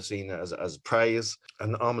time it was seen as praise.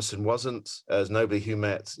 And Amundsen wasn't. As Nobili who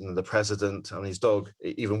met the president and his dog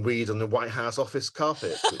even weed on the White House office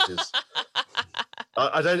carpet, which is...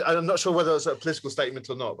 I'm not sure whether it's a political statement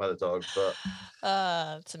or not by the dog, but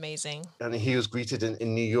it's amazing. And he was greeted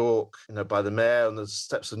in New York, by the mayor on the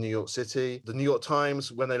steps of New York City. The New York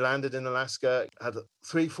Times, when they landed in Alaska, had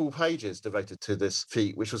 3 full pages devoted to this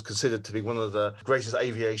feat, which was considered to be one of the greatest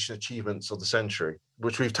aviation achievements of the century,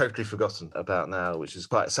 which we've totally forgotten about now, which is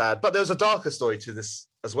quite sad. But there's a darker story to this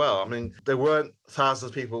as well. I mean, there weren't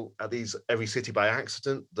thousands of people at every city by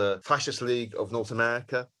accident. The Fascist League of North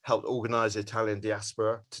America helped organize the Italian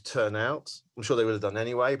diaspora to turn out. I'm sure they would have done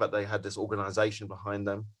anyway, but they had this organization behind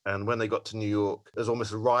them. And when they got to New York, there was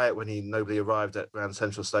almost a riot when Nobili arrived at Grand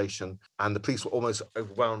Central Station, and the police were almost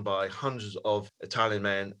overwhelmed by hundreds of Italian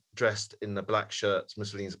men dressed in the black shirt,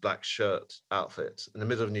 Mussolini's black shirt outfit in the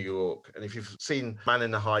middle of New York. And if you've seen Man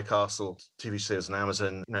in the High Castle TV series on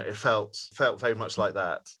Amazon, it felt very much like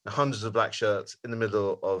that. Hundreds of black shirts in the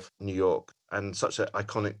middle of New York, and such an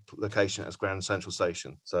iconic location as Grand Central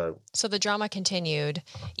Station. So the drama continued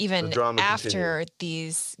even after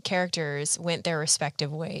these characters went their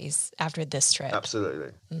respective ways after this trip.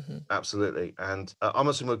 Absolutely. Mm-hmm. Absolutely. And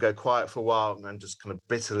Amundsen would go quiet for a while and just kind of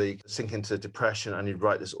bitterly sink into depression, and he'd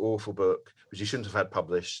write this awful book, which he shouldn't have had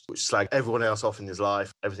published, which slagged everyone else off in his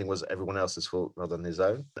life. Everything was everyone else's fault rather than his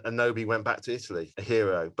own. And Nobili went back to Italy, a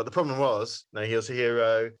hero. But the problem was, he was a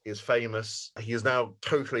hero, he was famous, he was now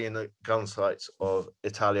totally in the gun sights of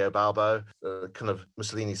Italo Balbo, kind of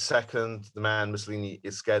Mussolini's second, the man Mussolini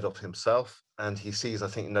is scared of himself. And he sees, I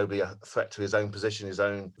think, Nobili a threat to his own position, his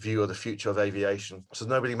own view of the future of aviation. So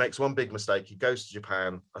Nobili makes one big mistake. He goes to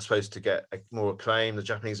Japan, I suppose, to get more acclaim. The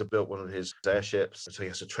Japanese have built one of his airships, so he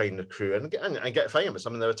has to train the crew and get famous.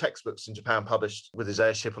 I mean, there are textbooks in Japan published with his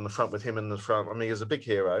airship on the front, with him in the front. I mean, he was a big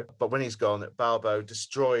hero. But when he's gone, Balbo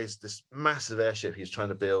destroys this massive airship he's trying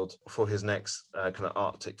to build for his next kind of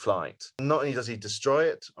Arctic flight. Not only does he destroy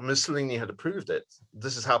it, Mussolini had approved it.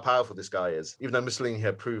 This is how powerful this guy is. Even though Mussolini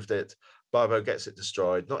had approved it, Balbo gets it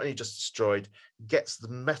destroyed. Not only just destroyed, gets the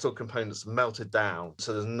metal components melted down,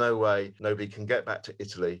 so there's no way Nobili can get back to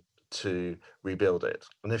Italy to rebuild it.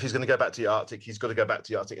 And if he's going to go back to the Arctic, he's got to go back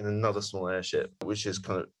to the Arctic in another small airship, which is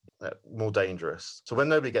kind of more dangerous. So when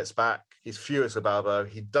Nobili gets back, he's furious with Balbo.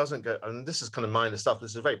 He doesn't go, and this is kind of minor stuff.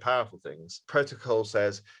 This is very powerful things. Protocol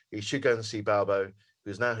says he should go and see Balbo,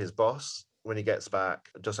 who's now his boss, when he gets back,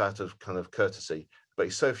 just out of kind of courtesy. But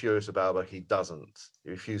he's so furious with Balbo, he doesn't.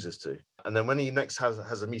 He refuses to. And then when he next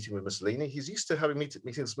has a meeting with Mussolini, he's used to having meetings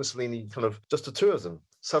with Mussolini, kind of just the two of them.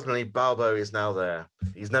 Suddenly, Balbo is now there.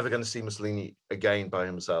 He's never going to see Mussolini again by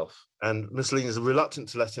himself. And Mussolini is reluctant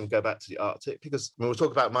to let him go back to the Arctic because, we'll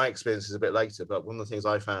talk about my experiences a bit later, but one of the things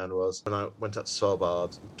I found was when I went up to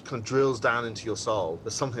Svalbard, it kind of drills down into your soul.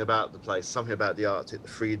 There's something about the place, something about the Arctic, the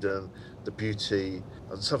freedom, the beauty,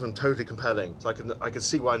 and something totally compelling. So I could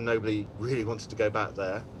see why Nobili really wanted to go back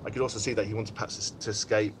there. I could also see that he wanted perhaps to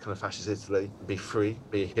escape kind of fascist Italy, be free,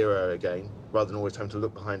 be a hero again, rather than always having to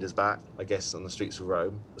look behind his back, I guess, on the streets of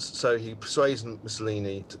Rome. So he persuades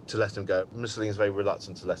Mussolini to let him go. Mussolini is very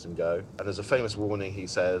reluctant to let him go. And there's a famous warning, he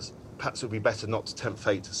says, perhaps it would be better not to tempt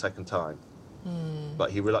fate a second time.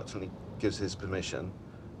 But he reluctantly gives his permission.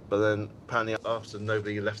 But then apparently after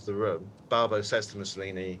Nobili left the room, Balbo says to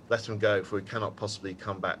Mussolini, let him go, for he cannot possibly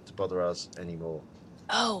come back to bother us anymore.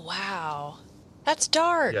 Oh, wow. That's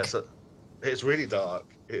dark. Yeah, so it's really dark.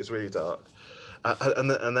 It's really dark. And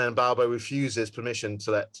then Balbo refuses permission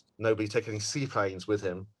to let Nobili take any seaplanes with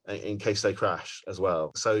him in case they crash as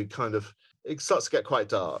well. So it starts to get quite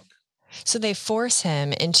dark. So they force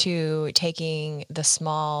him into taking the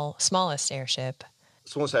smallest airship.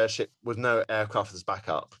 Smallest airship with no aircraft as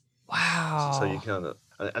backup. Wow. So you can,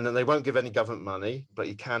 And then they won't give any government money, but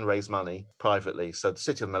you can raise money privately. So the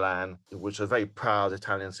city of Milan, which is a very proud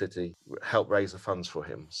Italian city, helped raise the funds for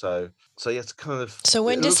him. So it's kind of, So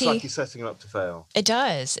when it does looks like he's setting him up to fail. It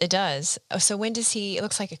does. Oh, so when does he? It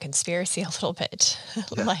looks like a conspiracy a little bit,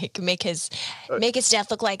 like make his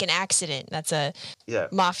death look like an accident. That's a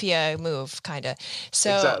mafia move, kind of.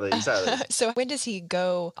 So Exactly. So when does he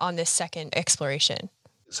go on this second exploration?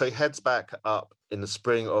 So he heads back up in the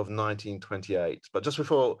spring of 1928. But just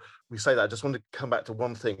before we say that, I just want to come back to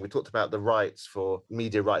one thing. We talked about the rights for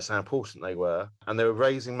media rights and how important they were. And they were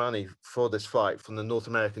raising money for this flight from the North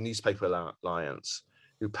American Newspaper Alliance,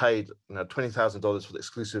 who paid $20,000 for the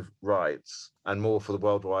exclusive rights and more for the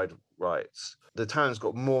worldwide rights. The Italians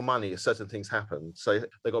got more money if certain things happened. So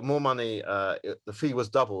they got more money. The fee was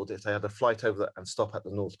doubled if they had a flight over and stop at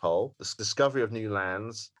the North Pole, the discovery of new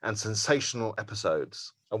lands, and sensational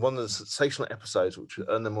episodes. And one of the sensational episodes which would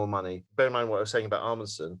earn them more money, bear in mind what I was saying about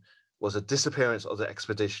Amundsen, was a disappearance of the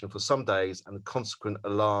expedition for some days and the consequent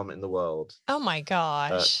alarm in the world. Oh my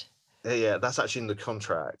gosh. Yeah, that's actually in the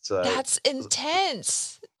contract. That's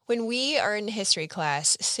intense. When we are in history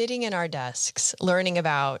class, sitting in our desks, learning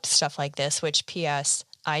about stuff like this, which P.S.,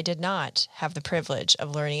 I did not have the privilege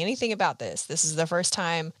of learning anything about this. This is the first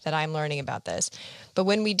time that I'm learning about this. But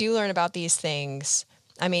when we do learn about these things,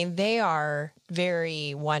 I mean, they are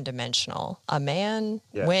very one-dimensional. A man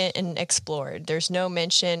went and explored. There's no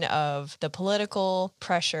mention of the political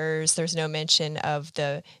pressures. There's no mention of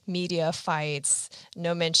the media fights.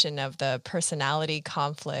 No mention of the personality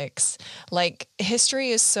conflicts. Like, history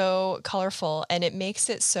is so colorful, and it makes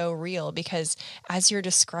it so real because as you're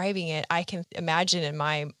describing it, I can imagine in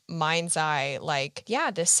my mind's eye, like,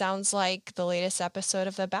 yeah, this sounds like the latest episode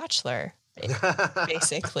of The Bachelor,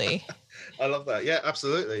 basically. I love that. Yeah,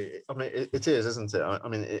 absolutely. I mean, it is, isn't it? I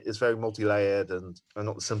mean, it's very multi-layered and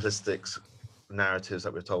not the simplistic narratives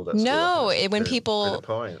that we're told at school. No, when people look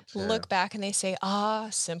look back and they say,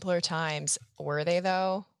 simpler times. Were they,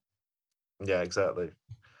 though? Yeah, exactly.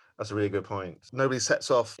 That's a really good point. Nobody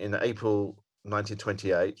sets off in April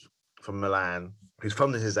 1928 from Milan, who's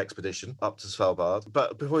funded his expedition up to Svalbard.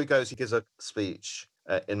 But before he goes, he gives a speech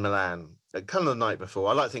in Milan, kind of the night before.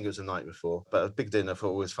 I like to think it was the night before, but a big dinner for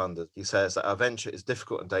always funded. He says that our venture is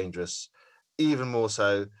difficult and dangerous, even more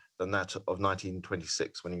so than that of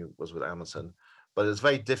 1926 when he was with Amundsen. But it's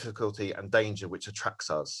very difficulty and danger which attracts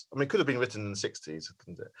us. I mean, it could have been written in the 60s,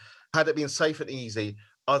 couldn't it? Had it been safe and easy,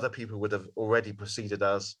 other people would have already preceded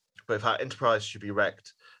us. But if our enterprise should be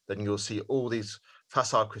wrecked, then you'll see all these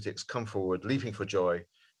facile critics come forward, leaping for joy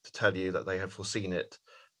to tell you that they have foreseen it,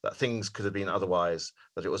 that things could have been otherwise,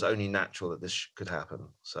 that it was only natural that this could happen.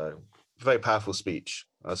 So, very powerful speech,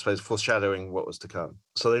 I suppose, foreshadowing what was to come.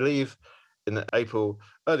 So they leave in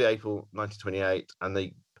early April 1928, and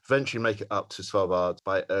they eventually make it up to Svalbard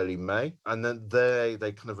by early May. And then they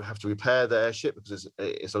kind of have to repair their airship because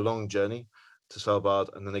it's a long journey to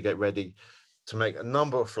Svalbard, and then they get ready to make a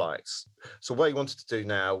number of flights. So what he wanted to do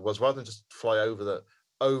now was, rather than just fly over the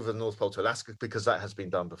North Pole to Alaska, because that has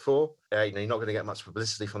been done before. You're not going to get much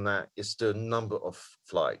publicity from that. It's to do a number of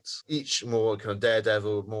flights, each more kind of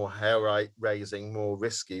daredevil, more hair-raising, more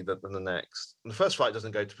risky than the next. And the first flight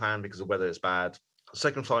doesn't go to plan because the weather is bad. The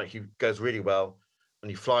second flight, he goes really well,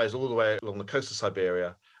 and he flies all the way along the coast of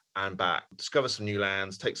Siberia and back, discovers some new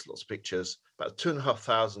lands, takes lots of pictures, about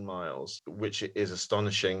 2,500 miles, which is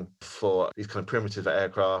astonishing for these kind of primitive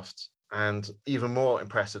aircraft. And even more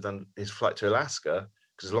impressive than his flight to Alaska,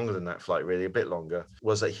 because longer than that flight, really, a bit longer,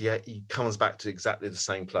 was that he comes back to exactly the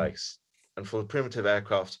same place. And for the primitive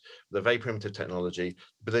aircraft, with a very primitive technology,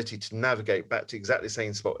 the ability to navigate back to exactly the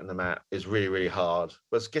same spot in the map is really, really hard.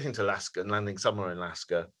 Whereas getting to Alaska and landing somewhere in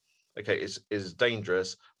Alaska, okay, is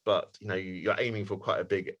dangerous, but you're aiming for quite a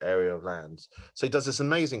big area of land. So he does this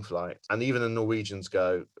amazing flight, and even the Norwegians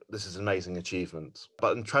go, this is an amazing achievement.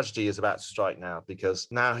 But the tragedy is about to strike now, because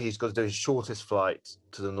now he's got to do his shortest flight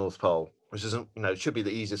to the North Pole, which isn't, should be the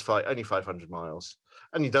easiest flight, only 500 miles.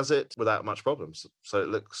 And he does it without much problems. So it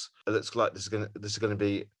looks like this is going to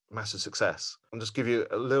be a massive success. I'll just give you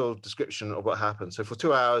a little description of what happened. So for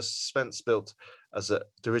 2 hours, Spence built as a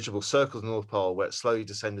dirigible circled the North Pole, where it slowly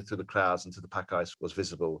descended through the clouds until the pack ice was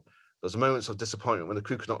visible. There was moments of disappointment when the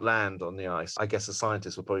crew could not land on the ice. I guess the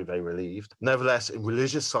scientists were probably very relieved. Nevertheless, in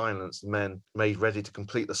religious silence, the men made ready to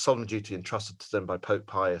complete the solemn duty entrusted to them by Pope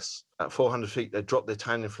Pius. At 400 feet, they dropped the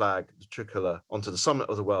Italian flag, the tricolour, onto the summit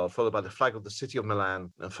of the world, followed by the flag of the city of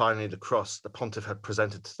Milan, and finally the cross the pontiff had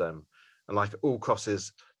presented to them. And like all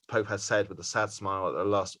crosses, the Pope had said with a sad smile at the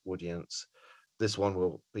last audience, this one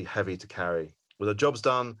will be heavy to carry. When the job's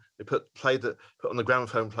done, they put on the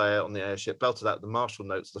gramophone player on the airship, belted out the martial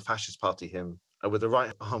notes of the Fascist Party hymn, With the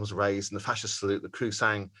right arms raised and the fascist salute, the crew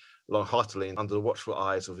sang along heartily under the watchful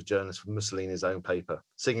eyes of a journalist from Mussolini's own paper.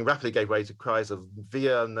 Singing rapidly gave way to cries of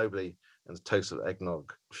Via Nobili and a toast of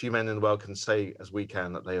eggnog. Few men in the world can say as we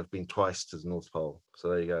can that they have been twice to the North Pole. So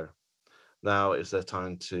there you go. Now is their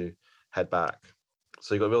time to head back.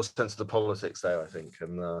 So you've got a real sense of the politics there, I think,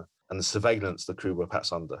 and the surveillance the crew were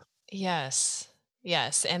perhaps under. Yes.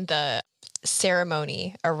 And the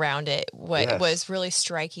ceremony around it was really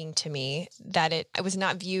striking to me, that it was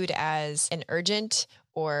not viewed as an urgent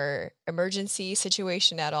or emergency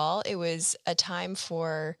situation at all. It was a time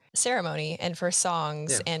for ceremony and for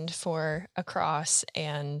songs and for a cross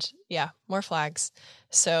and more flags.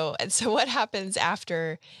 So what happens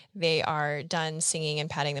after they are done singing and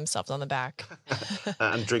patting themselves on the back?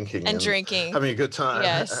 and drinking. and drinking. Having a good time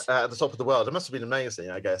yes. At the top of the world. It must have been amazing,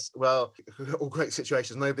 I guess. Well, all great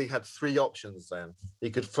situations. Nobody had three options then.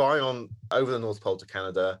 You could fly on over the North Pole to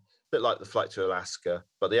Canada, a bit like the flight to Alaska,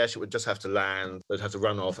 but the airship would just have to land, they'd have to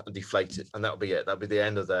run off and deflate it, and that would be it. That would be the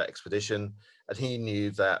end of their expedition. And he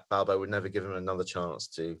knew that Balbo would never give him another chance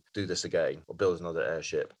to do this again or build another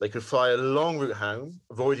airship. They could fly a long route home,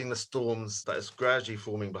 avoiding the storms that is gradually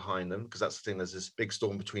forming behind them, because that's the thing, there's this big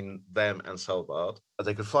storm between them and Svalbard.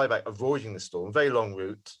 They could fly back avoiding the storm, very long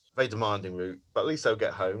route, very demanding route, but at least they'll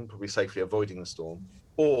get home, probably safely avoiding the storm.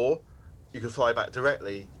 Or you could fly back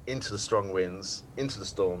directly into the strong winds, into the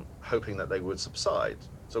storm, hoping that they would subside.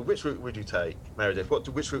 So which route would you take, Meredith?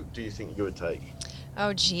 Which route do you think you would take?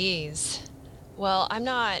 Oh, geez. Well, I'm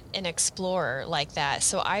not an explorer like that,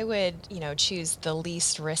 so I would, choose the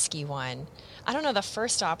least risky one. I don't know, the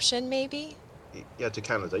first option, maybe? Yeah, to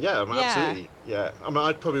Canada. Yeah, absolutely. Yeah.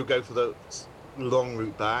 I'd probably go for the long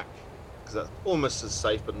route back, because that's almost as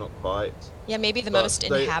safe, but not quite. Yeah, maybe the most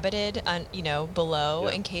inhabited, below,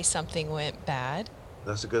 in case something went bad.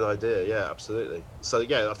 That's a good idea. Yeah, absolutely. So,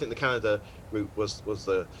 I think the Canada route was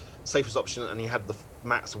the safest option, and he had the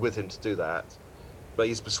Max with him to do that. But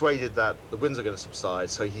he's persuaded that the winds are going to subside,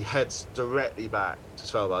 so he heads directly back to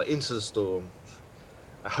Svalbard into the storm,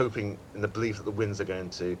 hoping in the belief that the winds are going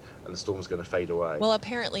to, and the storm's going to fade away. Well,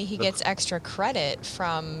 apparently he gets extra credit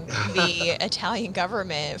from the Italian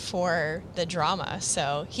government for the drama,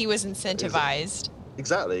 so he was incentivized.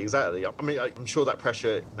 Exactly. I mean, I'm sure that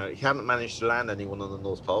pressure, he hadn't managed to land anyone on the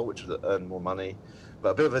North Pole, which would earn more money. But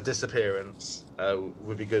a bit of a disappearance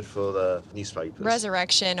would be good for the newspapers.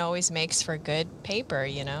 Resurrection always makes for good paper,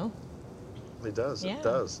 It does, It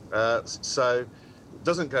does. So it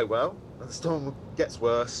doesn't go well. The storm gets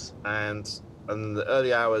worse, and in the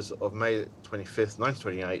early hours of May 25th,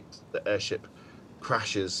 1928, the airship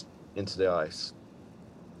crashes into the ice.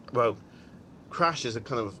 Well, crash is a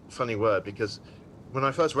kind of funny word, because when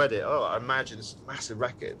I first read it, I imagine it's massive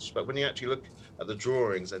wreckage. But when you actually look at the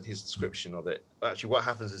drawings and his description of it, actually what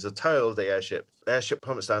happens is the tail of the airship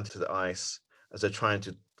plummets down to the ice as they're trying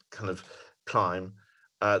to kind of climb.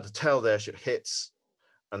 The tail of the airship hits,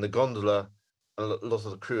 and the gondola and a lot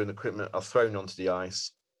of the crew and equipment are thrown onto the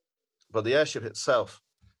ice. But the airship itself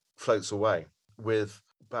floats away with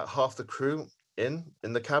about half the crew in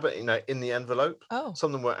the cabin, in the envelope. Oh.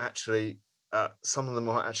 Some of them were actually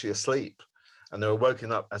asleep, and they were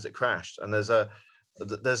woken up as it crashed. And there's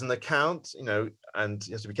an account, and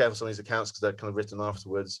you have to be careful on these accounts because they're kind of written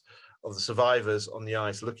afterwards, of the survivors on the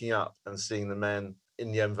ice looking up and seeing the men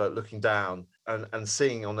in the envelope looking down and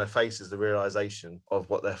seeing on their faces the realization of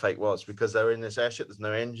what their fate was, because they're in this airship. There's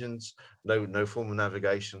no engines, no form of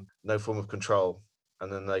navigation, no form of control,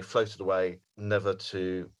 and then they floated away, never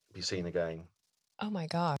to be seen again. Oh my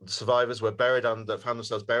God. The survivors found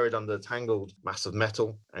themselves buried under a tangled mass of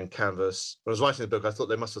metal and canvas. When I was writing the book, I thought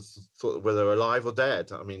they must have thought whether they were alive or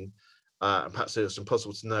dead. I mean, and perhaps it was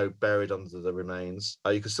impossible to know, buried under the remains.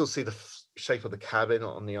 You could still see the shape of the cabin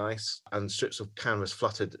on the ice, and strips of canvas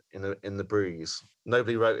fluttered in the breeze.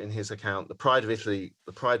 Nobody wrote in his account, the pride of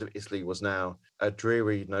Italy was now a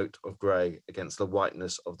dreary note of grey against the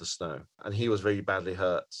whiteness of the snow. And he was very badly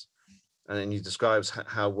hurt. And then he describes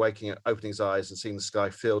how opening his eyes and seeing the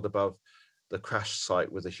sky filled above the crash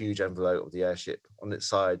site with a huge envelope of the airship. On its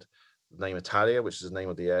side, the name Italia, which is the name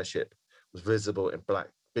of the airship, was visible in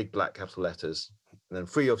big black capital letters. And then,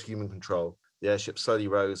 free of human control, the airship slowly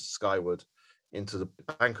rose skyward into the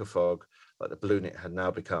bank of fog, like the balloon it had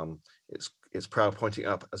now become, its prow pointing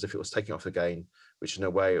up as if it was taking off again, which in a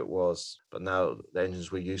way it was. But now the engines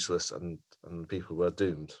were useless and people were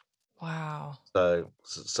doomed. Wow.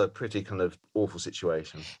 So pretty kind of awful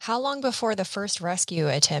situation. How long before the first rescue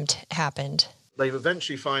attempt happened? They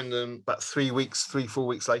eventually find them about 4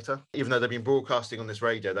 weeks later. Even though they've been broadcasting on this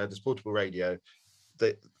radio, they had this portable radio,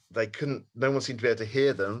 they couldn't, no one seemed to be able to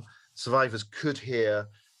hear them. Survivors could hear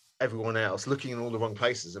everyone else looking in all the wrong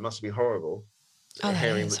places. It must have been horrible.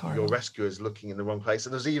 Hearing that your rescuers looking in the wrong place.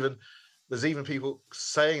 And there's even people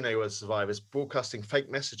saying they were survivors, broadcasting fake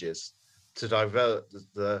messages to divert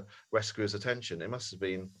the rescuers' attention. It must have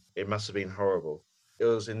been horrible. It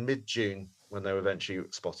was in mid-June when they were eventually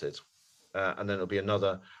spotted. And then it'll be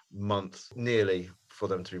another month nearly for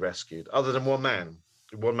them to be rescued. Other than one man.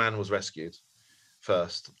 One man was rescued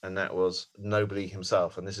first, and that was Nobly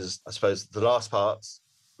himself. And this is, I suppose, the last part,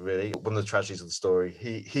 really, one of the tragedies of the story.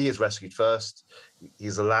 He is rescued first.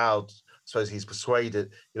 He's allowed, I suppose he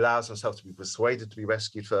allows himself to be persuaded to be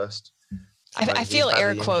rescued first. I feel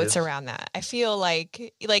air quotes around that. I feel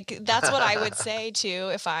like that's what I would say too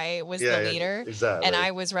if I was the leader and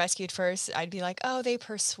I was rescued first. I'd be like, oh, they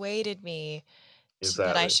persuaded me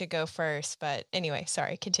that I should go first. But anyway,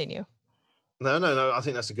 sorry, continue. No. I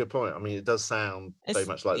think that's a good point. I mean, it does sound very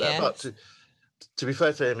much like that. But to be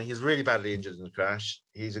fair to him, he's really badly injured in the crash.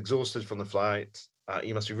 He's exhausted from the flight.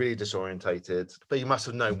 He must be really disorientated. But he must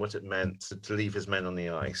have known what it meant to leave his men on the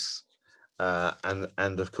ice.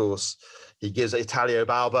 And of course, he gives Italio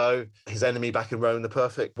Balbo, his enemy back in Rome, the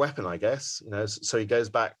perfect weapon, I guess. So he goes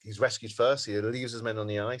back. He's rescued first. He leaves his men on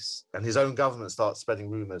the ice, and his own government starts spreading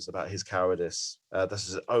rumors about his cowardice. That's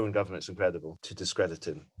his own government. It's incredible to discredit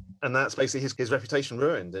him, and that's basically his reputation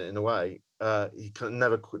ruined in a way. He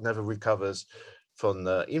never recovers from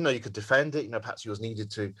even though you could defend it. Perhaps he was needed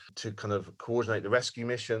to kind of coordinate the rescue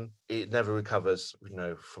mission. It never recovers,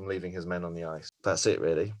 from leaving his men on the ice. That's it,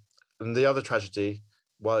 really. And the other tragedy,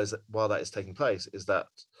 while that is taking place, is that,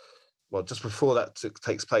 just before that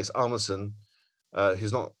takes place, Amundsen,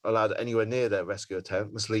 who's not allowed anywhere near their rescue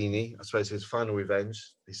attempt, Mussolini, I suppose his final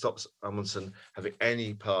revenge, he stops Amundsen having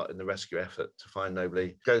any part in the rescue effort to find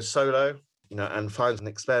Nobly, goes solo, and finds an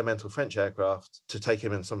experimental French aircraft to take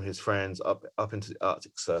him and some of his friends up into the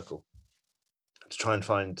Arctic Circle to try and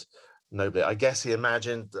find Nobly. I guess he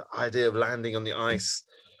imagined the idea of landing on the ice,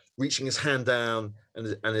 reaching his hand down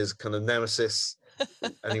and his kind of nemesis,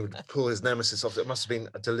 and he would pull his nemesis off. It must have been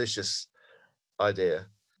a delicious idea.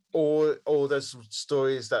 Or there's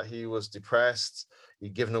stories that he was depressed.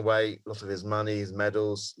 He'd given away a lot of his money, his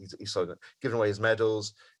medals. He'd given away his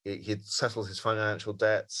medals. He'd settled his financial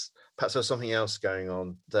debts. Perhaps there was something else going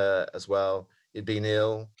on there as well. He'd been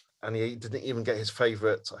ill, and he didn't even get his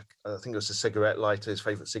favourite, I think it was his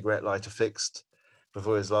favourite cigarette lighter fixed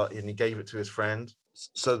before his last, and he gave it to his friend.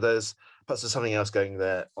 So perhaps there's something else going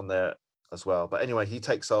on there as well. But anyway, he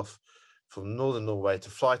takes off from northern Norway to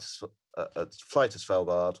fly to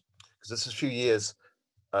Svalbard, because it's a few years,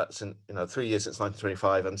 since 3 years since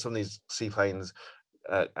 1925, and some of these seaplanes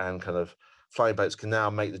and kind of flying boats can now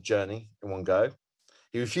make the journey in one go.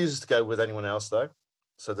 He refuses to go with anyone else, though.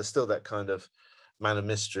 So there's still that kind of man of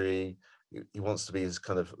mystery. He wants to be his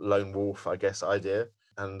kind of lone wolf, I guess, idea.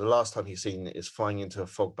 And the last time he's seen is flying into a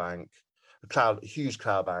fog bank, a huge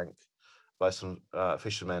cloud bank by some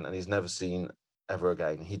fishermen, and he's never seen ever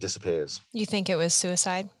again. He disappears. You think it was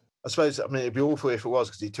suicide? I suppose, it'd be awful if it was,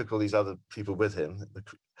 because he took all these other people with him.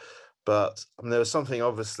 But there was something,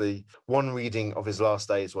 obviously, one reading of his last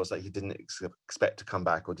days was that he didn't expect to come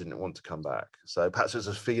back or didn't want to come back. So perhaps it was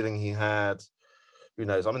a feeling he had. Who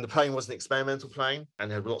knows? The plane was an experimental plane and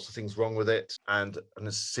there were lots of things wrong with it. And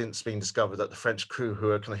it's since been discovered that the French crew, who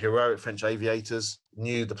are kind of heroic French aviators,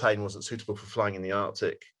 knew the plane wasn't suitable for flying in the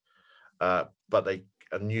Arctic. But they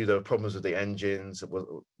knew there were problems with the engines. It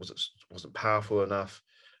wasn't powerful enough.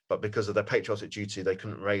 But because of their patriotic duty, they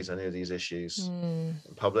couldn't raise any of these issues in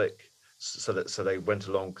public. So they went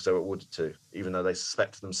along because they were ordered to, even though they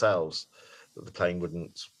suspected themselves that the plane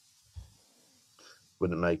wouldn't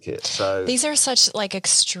make it. So these are such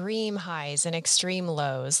extreme highs and extreme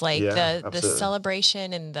lows, the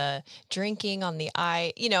celebration and the drinking on the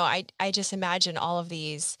eye. I just imagine all of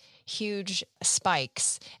these huge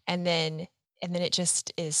spikes, and then it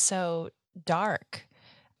just is so dark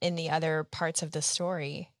in the other parts of the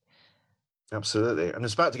story. Absolutely. And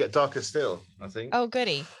it's about to get darker still, I think. Oh,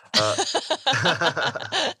 goody.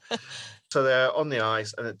 So they're on the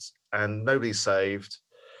ice and nobody's saved,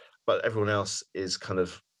 but everyone else is kind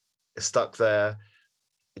of stuck there.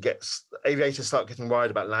 Aviators start getting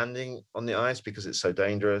worried about landing on the ice because it's so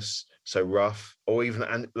dangerous, so rough, or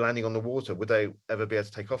even landing on the water. Would they ever be able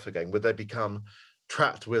to take off again? Would they become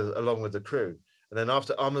trapped along with the crew? And then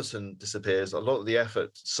after Amundsen disappears, a lot of the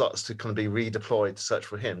effort starts to kind of be redeployed to search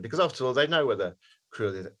for him, because after all, they know where the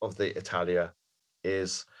crew of the Italia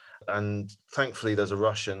is. And thankfully, there's a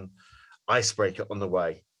Russian icebreaker on the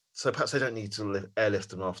way. So perhaps they don't need to airlift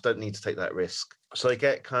them off, don't need to take that risk. So they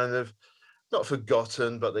get kind of, not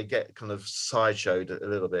forgotten, but they get kind of sideshowed a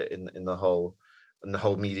little bit in the whole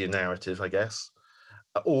media narrative, I guess.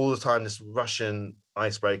 All the time, this Russian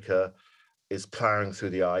icebreaker is plowing through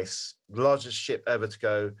the ice. The largest ship ever to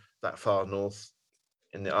go that far north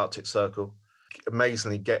in the Arctic Circle.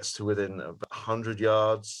 Amazingly gets to within 100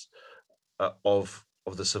 yards of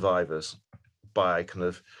the survivors by kind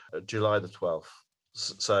of July the 12th.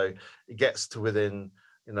 So it gets to within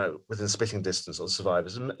spitting distance of the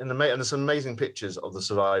survivors. And there's some amazing pictures of the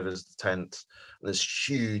survivors, the tent, and this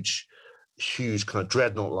huge kind of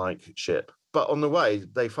dreadnought-like ship. But on the way,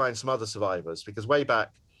 they find some other survivors, because way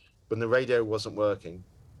back when the radio wasn't working,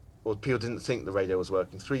 or people didn't think the radio was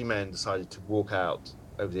working, 3 men decided to walk out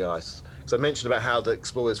over the ice. So I mentioned about how the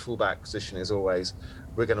explorer's fallback position is always,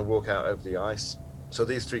 we're going to walk out over the ice. So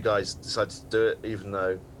these 3 guys decided to do it, even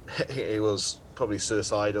though it was probably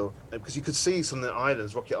suicidal, because you could see some of the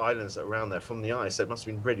islands, rocky islands that are around there from the ice. So it must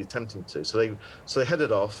have been really tempting to. So they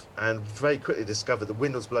headed off and very quickly discovered the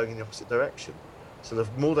wind was blowing in the opposite direction. So the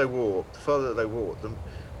more they walked, the further they walked, the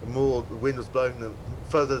more the wind was blowing them,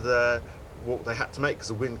 the further the walk they had to make, because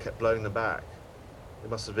the wind kept blowing them back. It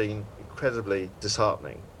must have been incredibly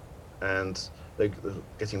disheartening. And they were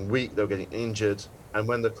getting weak, they were getting injured. And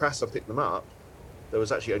when the crasser picked them up, there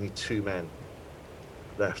was actually only 2 men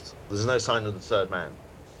left. There's no sign of the 3rd man.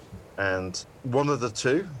 And one of the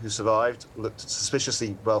 2 who survived looked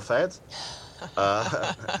suspiciously well fed.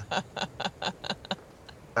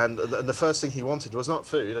 And the first thing he wanted was not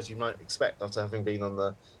food, as you might expect after having been on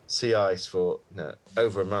the sea ice for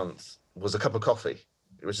over a month, was a cup of coffee,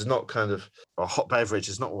 which is not kind of a hot beverage.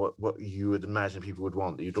 It's not what you would imagine people would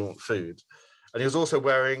want. You don't want food. And he was also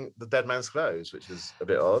wearing the dead man's clothes, which is a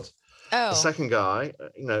bit odd. Oh. The second guy,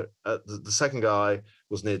 the second guy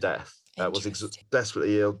was near death. Was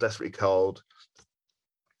desperately ill, desperately cold.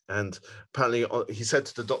 And apparently he said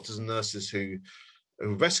to the doctors and nurses who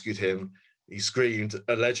rescued him, he screamed,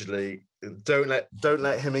 allegedly, don't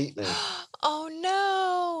let him eat me. Oh,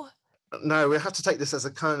 no. No, we have to take this as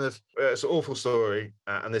a kind of, it's an awful story.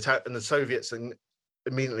 And the Soviets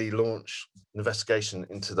immediately launched an investigation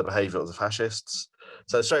into the behavior of the fascists.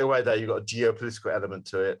 So straight away there, you've got a geopolitical element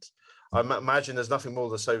to it. I imagine there's nothing more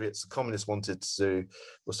the Soviets, the communists wanted to do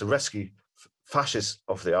was to rescue fascists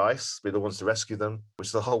off the ice, be the ones to rescue them,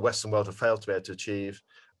 which the whole Western world had failed to be able to achieve.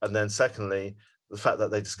 And then secondly, the fact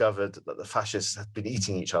that they discovered that the fascists had been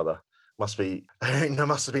eating each other there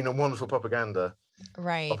must have been a wonderful propaganda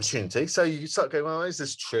opportunity. So you start going, well, is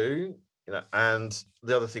this true? And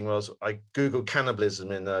the other thing was, I Googled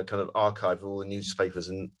cannibalism in a kind of archive of all the newspapers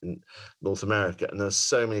in North America, and there's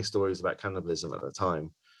so many stories about cannibalism at the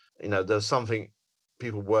time. There's something,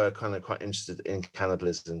 people were kind of quite interested in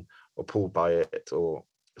cannibalism or pulled by it, so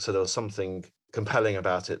there was something compelling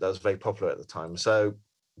about it that was very popular at the time. So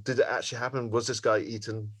did it actually happen? Was this guy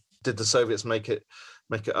eaten? Did the Soviets make it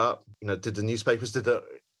up? Did the newspapers, did the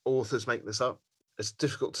authors make this up? It's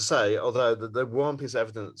difficult to say, although the one piece of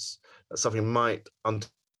evidence that something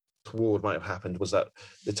untoward might have happened was that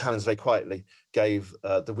the Italians very quietly gave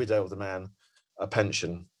the widow of the man a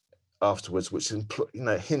pension afterwards, which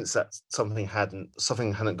hints that something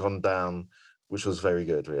hadn't gone down, which was very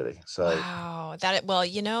good, really. So wow, the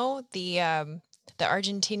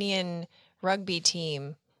Argentinian rugby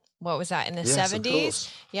team, what was that in the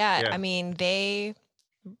 70s? Yeah, I mean they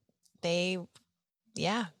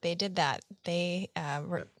did that. They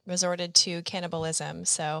resorted to cannibalism.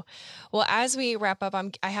 So, well, as we wrap up,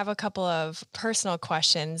 I have a couple of personal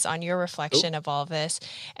questions on your reflection of all this.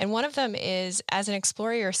 And one of them is, as an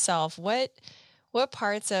explorer yourself, what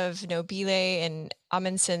parts of Nobile and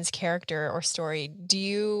Amundsen's character or story do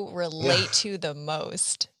you relate to the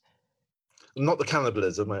most? Not the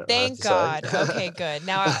cannibalism. Thank God. Okay, good.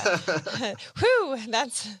 Now, whew,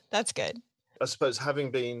 that's good. I suppose,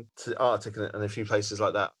 having been to the Arctic and a few places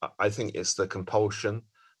like that, I think it's the compulsion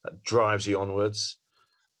that drives you onwards,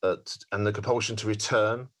 and the compulsion to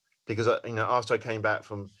return. Because after I came back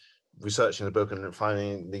from researching the book and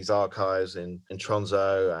finding these archives in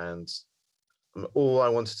Tromsø, and all I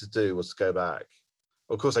wanted to do was to go back.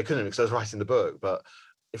 Of course, I couldn't because I was writing the book. But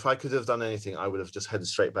if I could have done anything, I would have just headed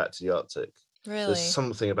straight back to the Arctic. Really? There's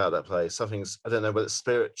something about that place. Something's, I don't know, whether it's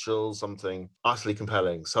spiritual, something utterly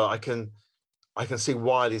compelling. So I can see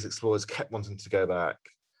why these explorers kept wanting to go back.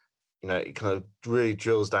 It kind of really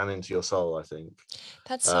drills down into your soul, I think.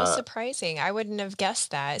 That's so surprising. I wouldn't have guessed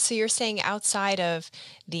that. So you're saying outside of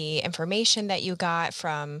the information that you got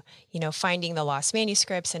from, finding the lost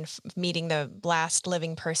manuscripts and meeting the last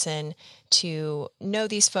living person, to know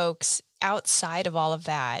these folks, outside of all of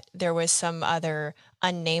that, there was some other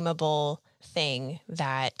unnameable thing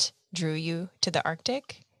that drew you to the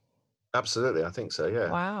Arctic? Absolutely, I think so, yeah.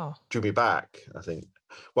 Wow. Drew me back, I think.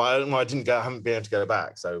 Well, I didn't go. I haven't been able to go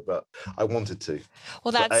back. But I wanted to.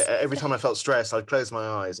 Well, that's every time I felt stressed, I'd close my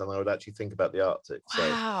eyes and I would actually think about the Arctic.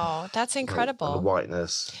 Wow, that's incredible. And the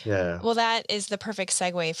whiteness. Yeah. Well, that is the perfect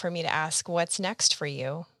segue for me to ask, what's next for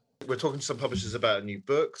you? We're talking to some publishers about a new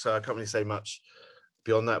book, so I can't really say much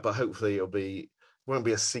beyond that. But hopefully, won't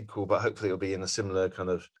be a sequel, but hopefully it'll be in a similar kind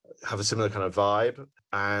of vibe.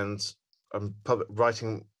 And I'm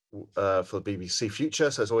writing for the BBC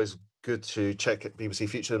Future, so it's always good to check BBC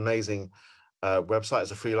Future, amazing website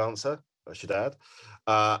as a freelancer, I should add.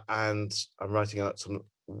 And I'm writing out some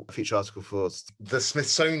feature article for the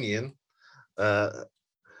Smithsonian, kind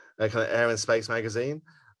of Air and Space magazine.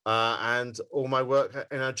 And all my work,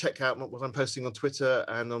 and check out what I'm posting on Twitter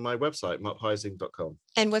and on my website, markheising.com.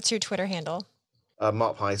 And what's your Twitter handle?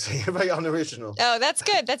 Mark Heising, very unoriginal. Oh, that's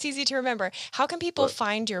good. That's easy to remember. How can people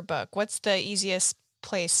find your book? What's the easiest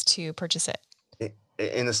place to purchase it?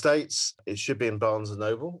 In the States, it should be in Barnes &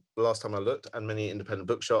 Noble, the last time I looked, and many independent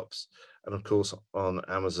bookshops, and of course on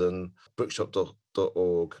Amazon,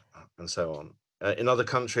 bookshop.org, and so on. In other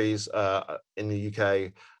countries, in the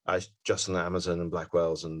UK, just on Amazon and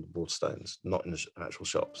Blackwell's and Waterstones, not in the actual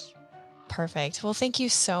shops. Perfect. Well, thank you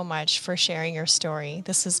so much for sharing your story.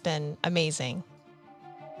 This has been amazing.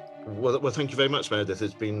 Well, thank you very much, Meredith.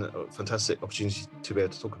 It's been a fantastic opportunity to be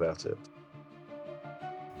able to talk about it.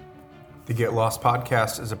 The Get Lost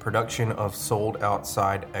podcast is a production of Sold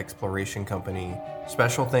Outside Exploration Company.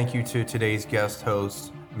 Special thank you to today's guest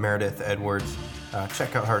host, Meredith Edwards.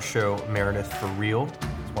 Check out her show, Meredith for Real.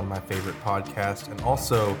 It's one of my favorite podcasts. And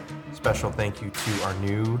also, special thank you to our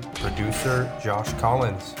new producer, Josh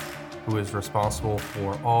Collins, who is responsible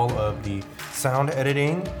for all of the sound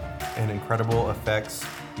editing and incredible effects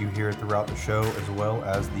you hear throughout the show, as well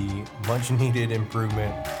as the much needed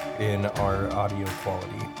improvement in our audio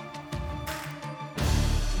quality.